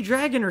Sneaky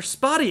Dragon or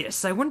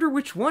Spottius. I wonder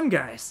which one,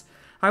 guys.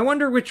 I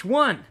wonder which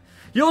one.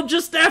 You'll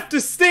just have to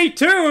stay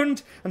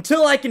tuned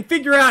until I can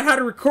figure out how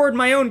to record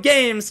my own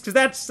games, because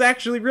that's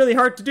actually really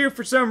hard to do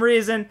for some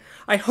reason.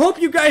 I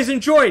hope you guys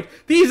enjoyed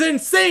these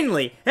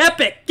insanely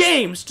epic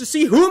games to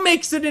see who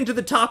makes it into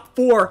the top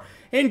 4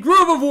 in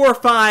Groove of War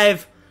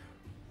 5.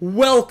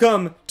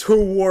 Welcome to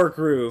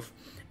Wargroove.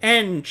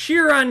 And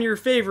cheer on your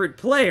favorite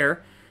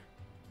player,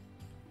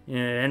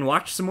 and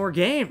watch some more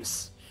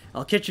games.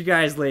 I'll catch you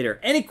guys later.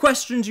 Any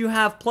questions you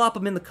have, plop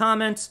them in the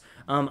comments.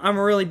 I'm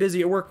really busy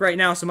at work right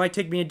now, so it might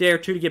take me a day or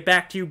two to get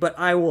back to you, but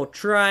I will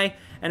try.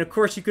 And of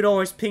course, you could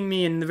always ping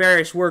me in the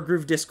various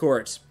Wargroove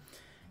Discords.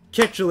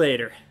 Catch you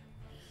later.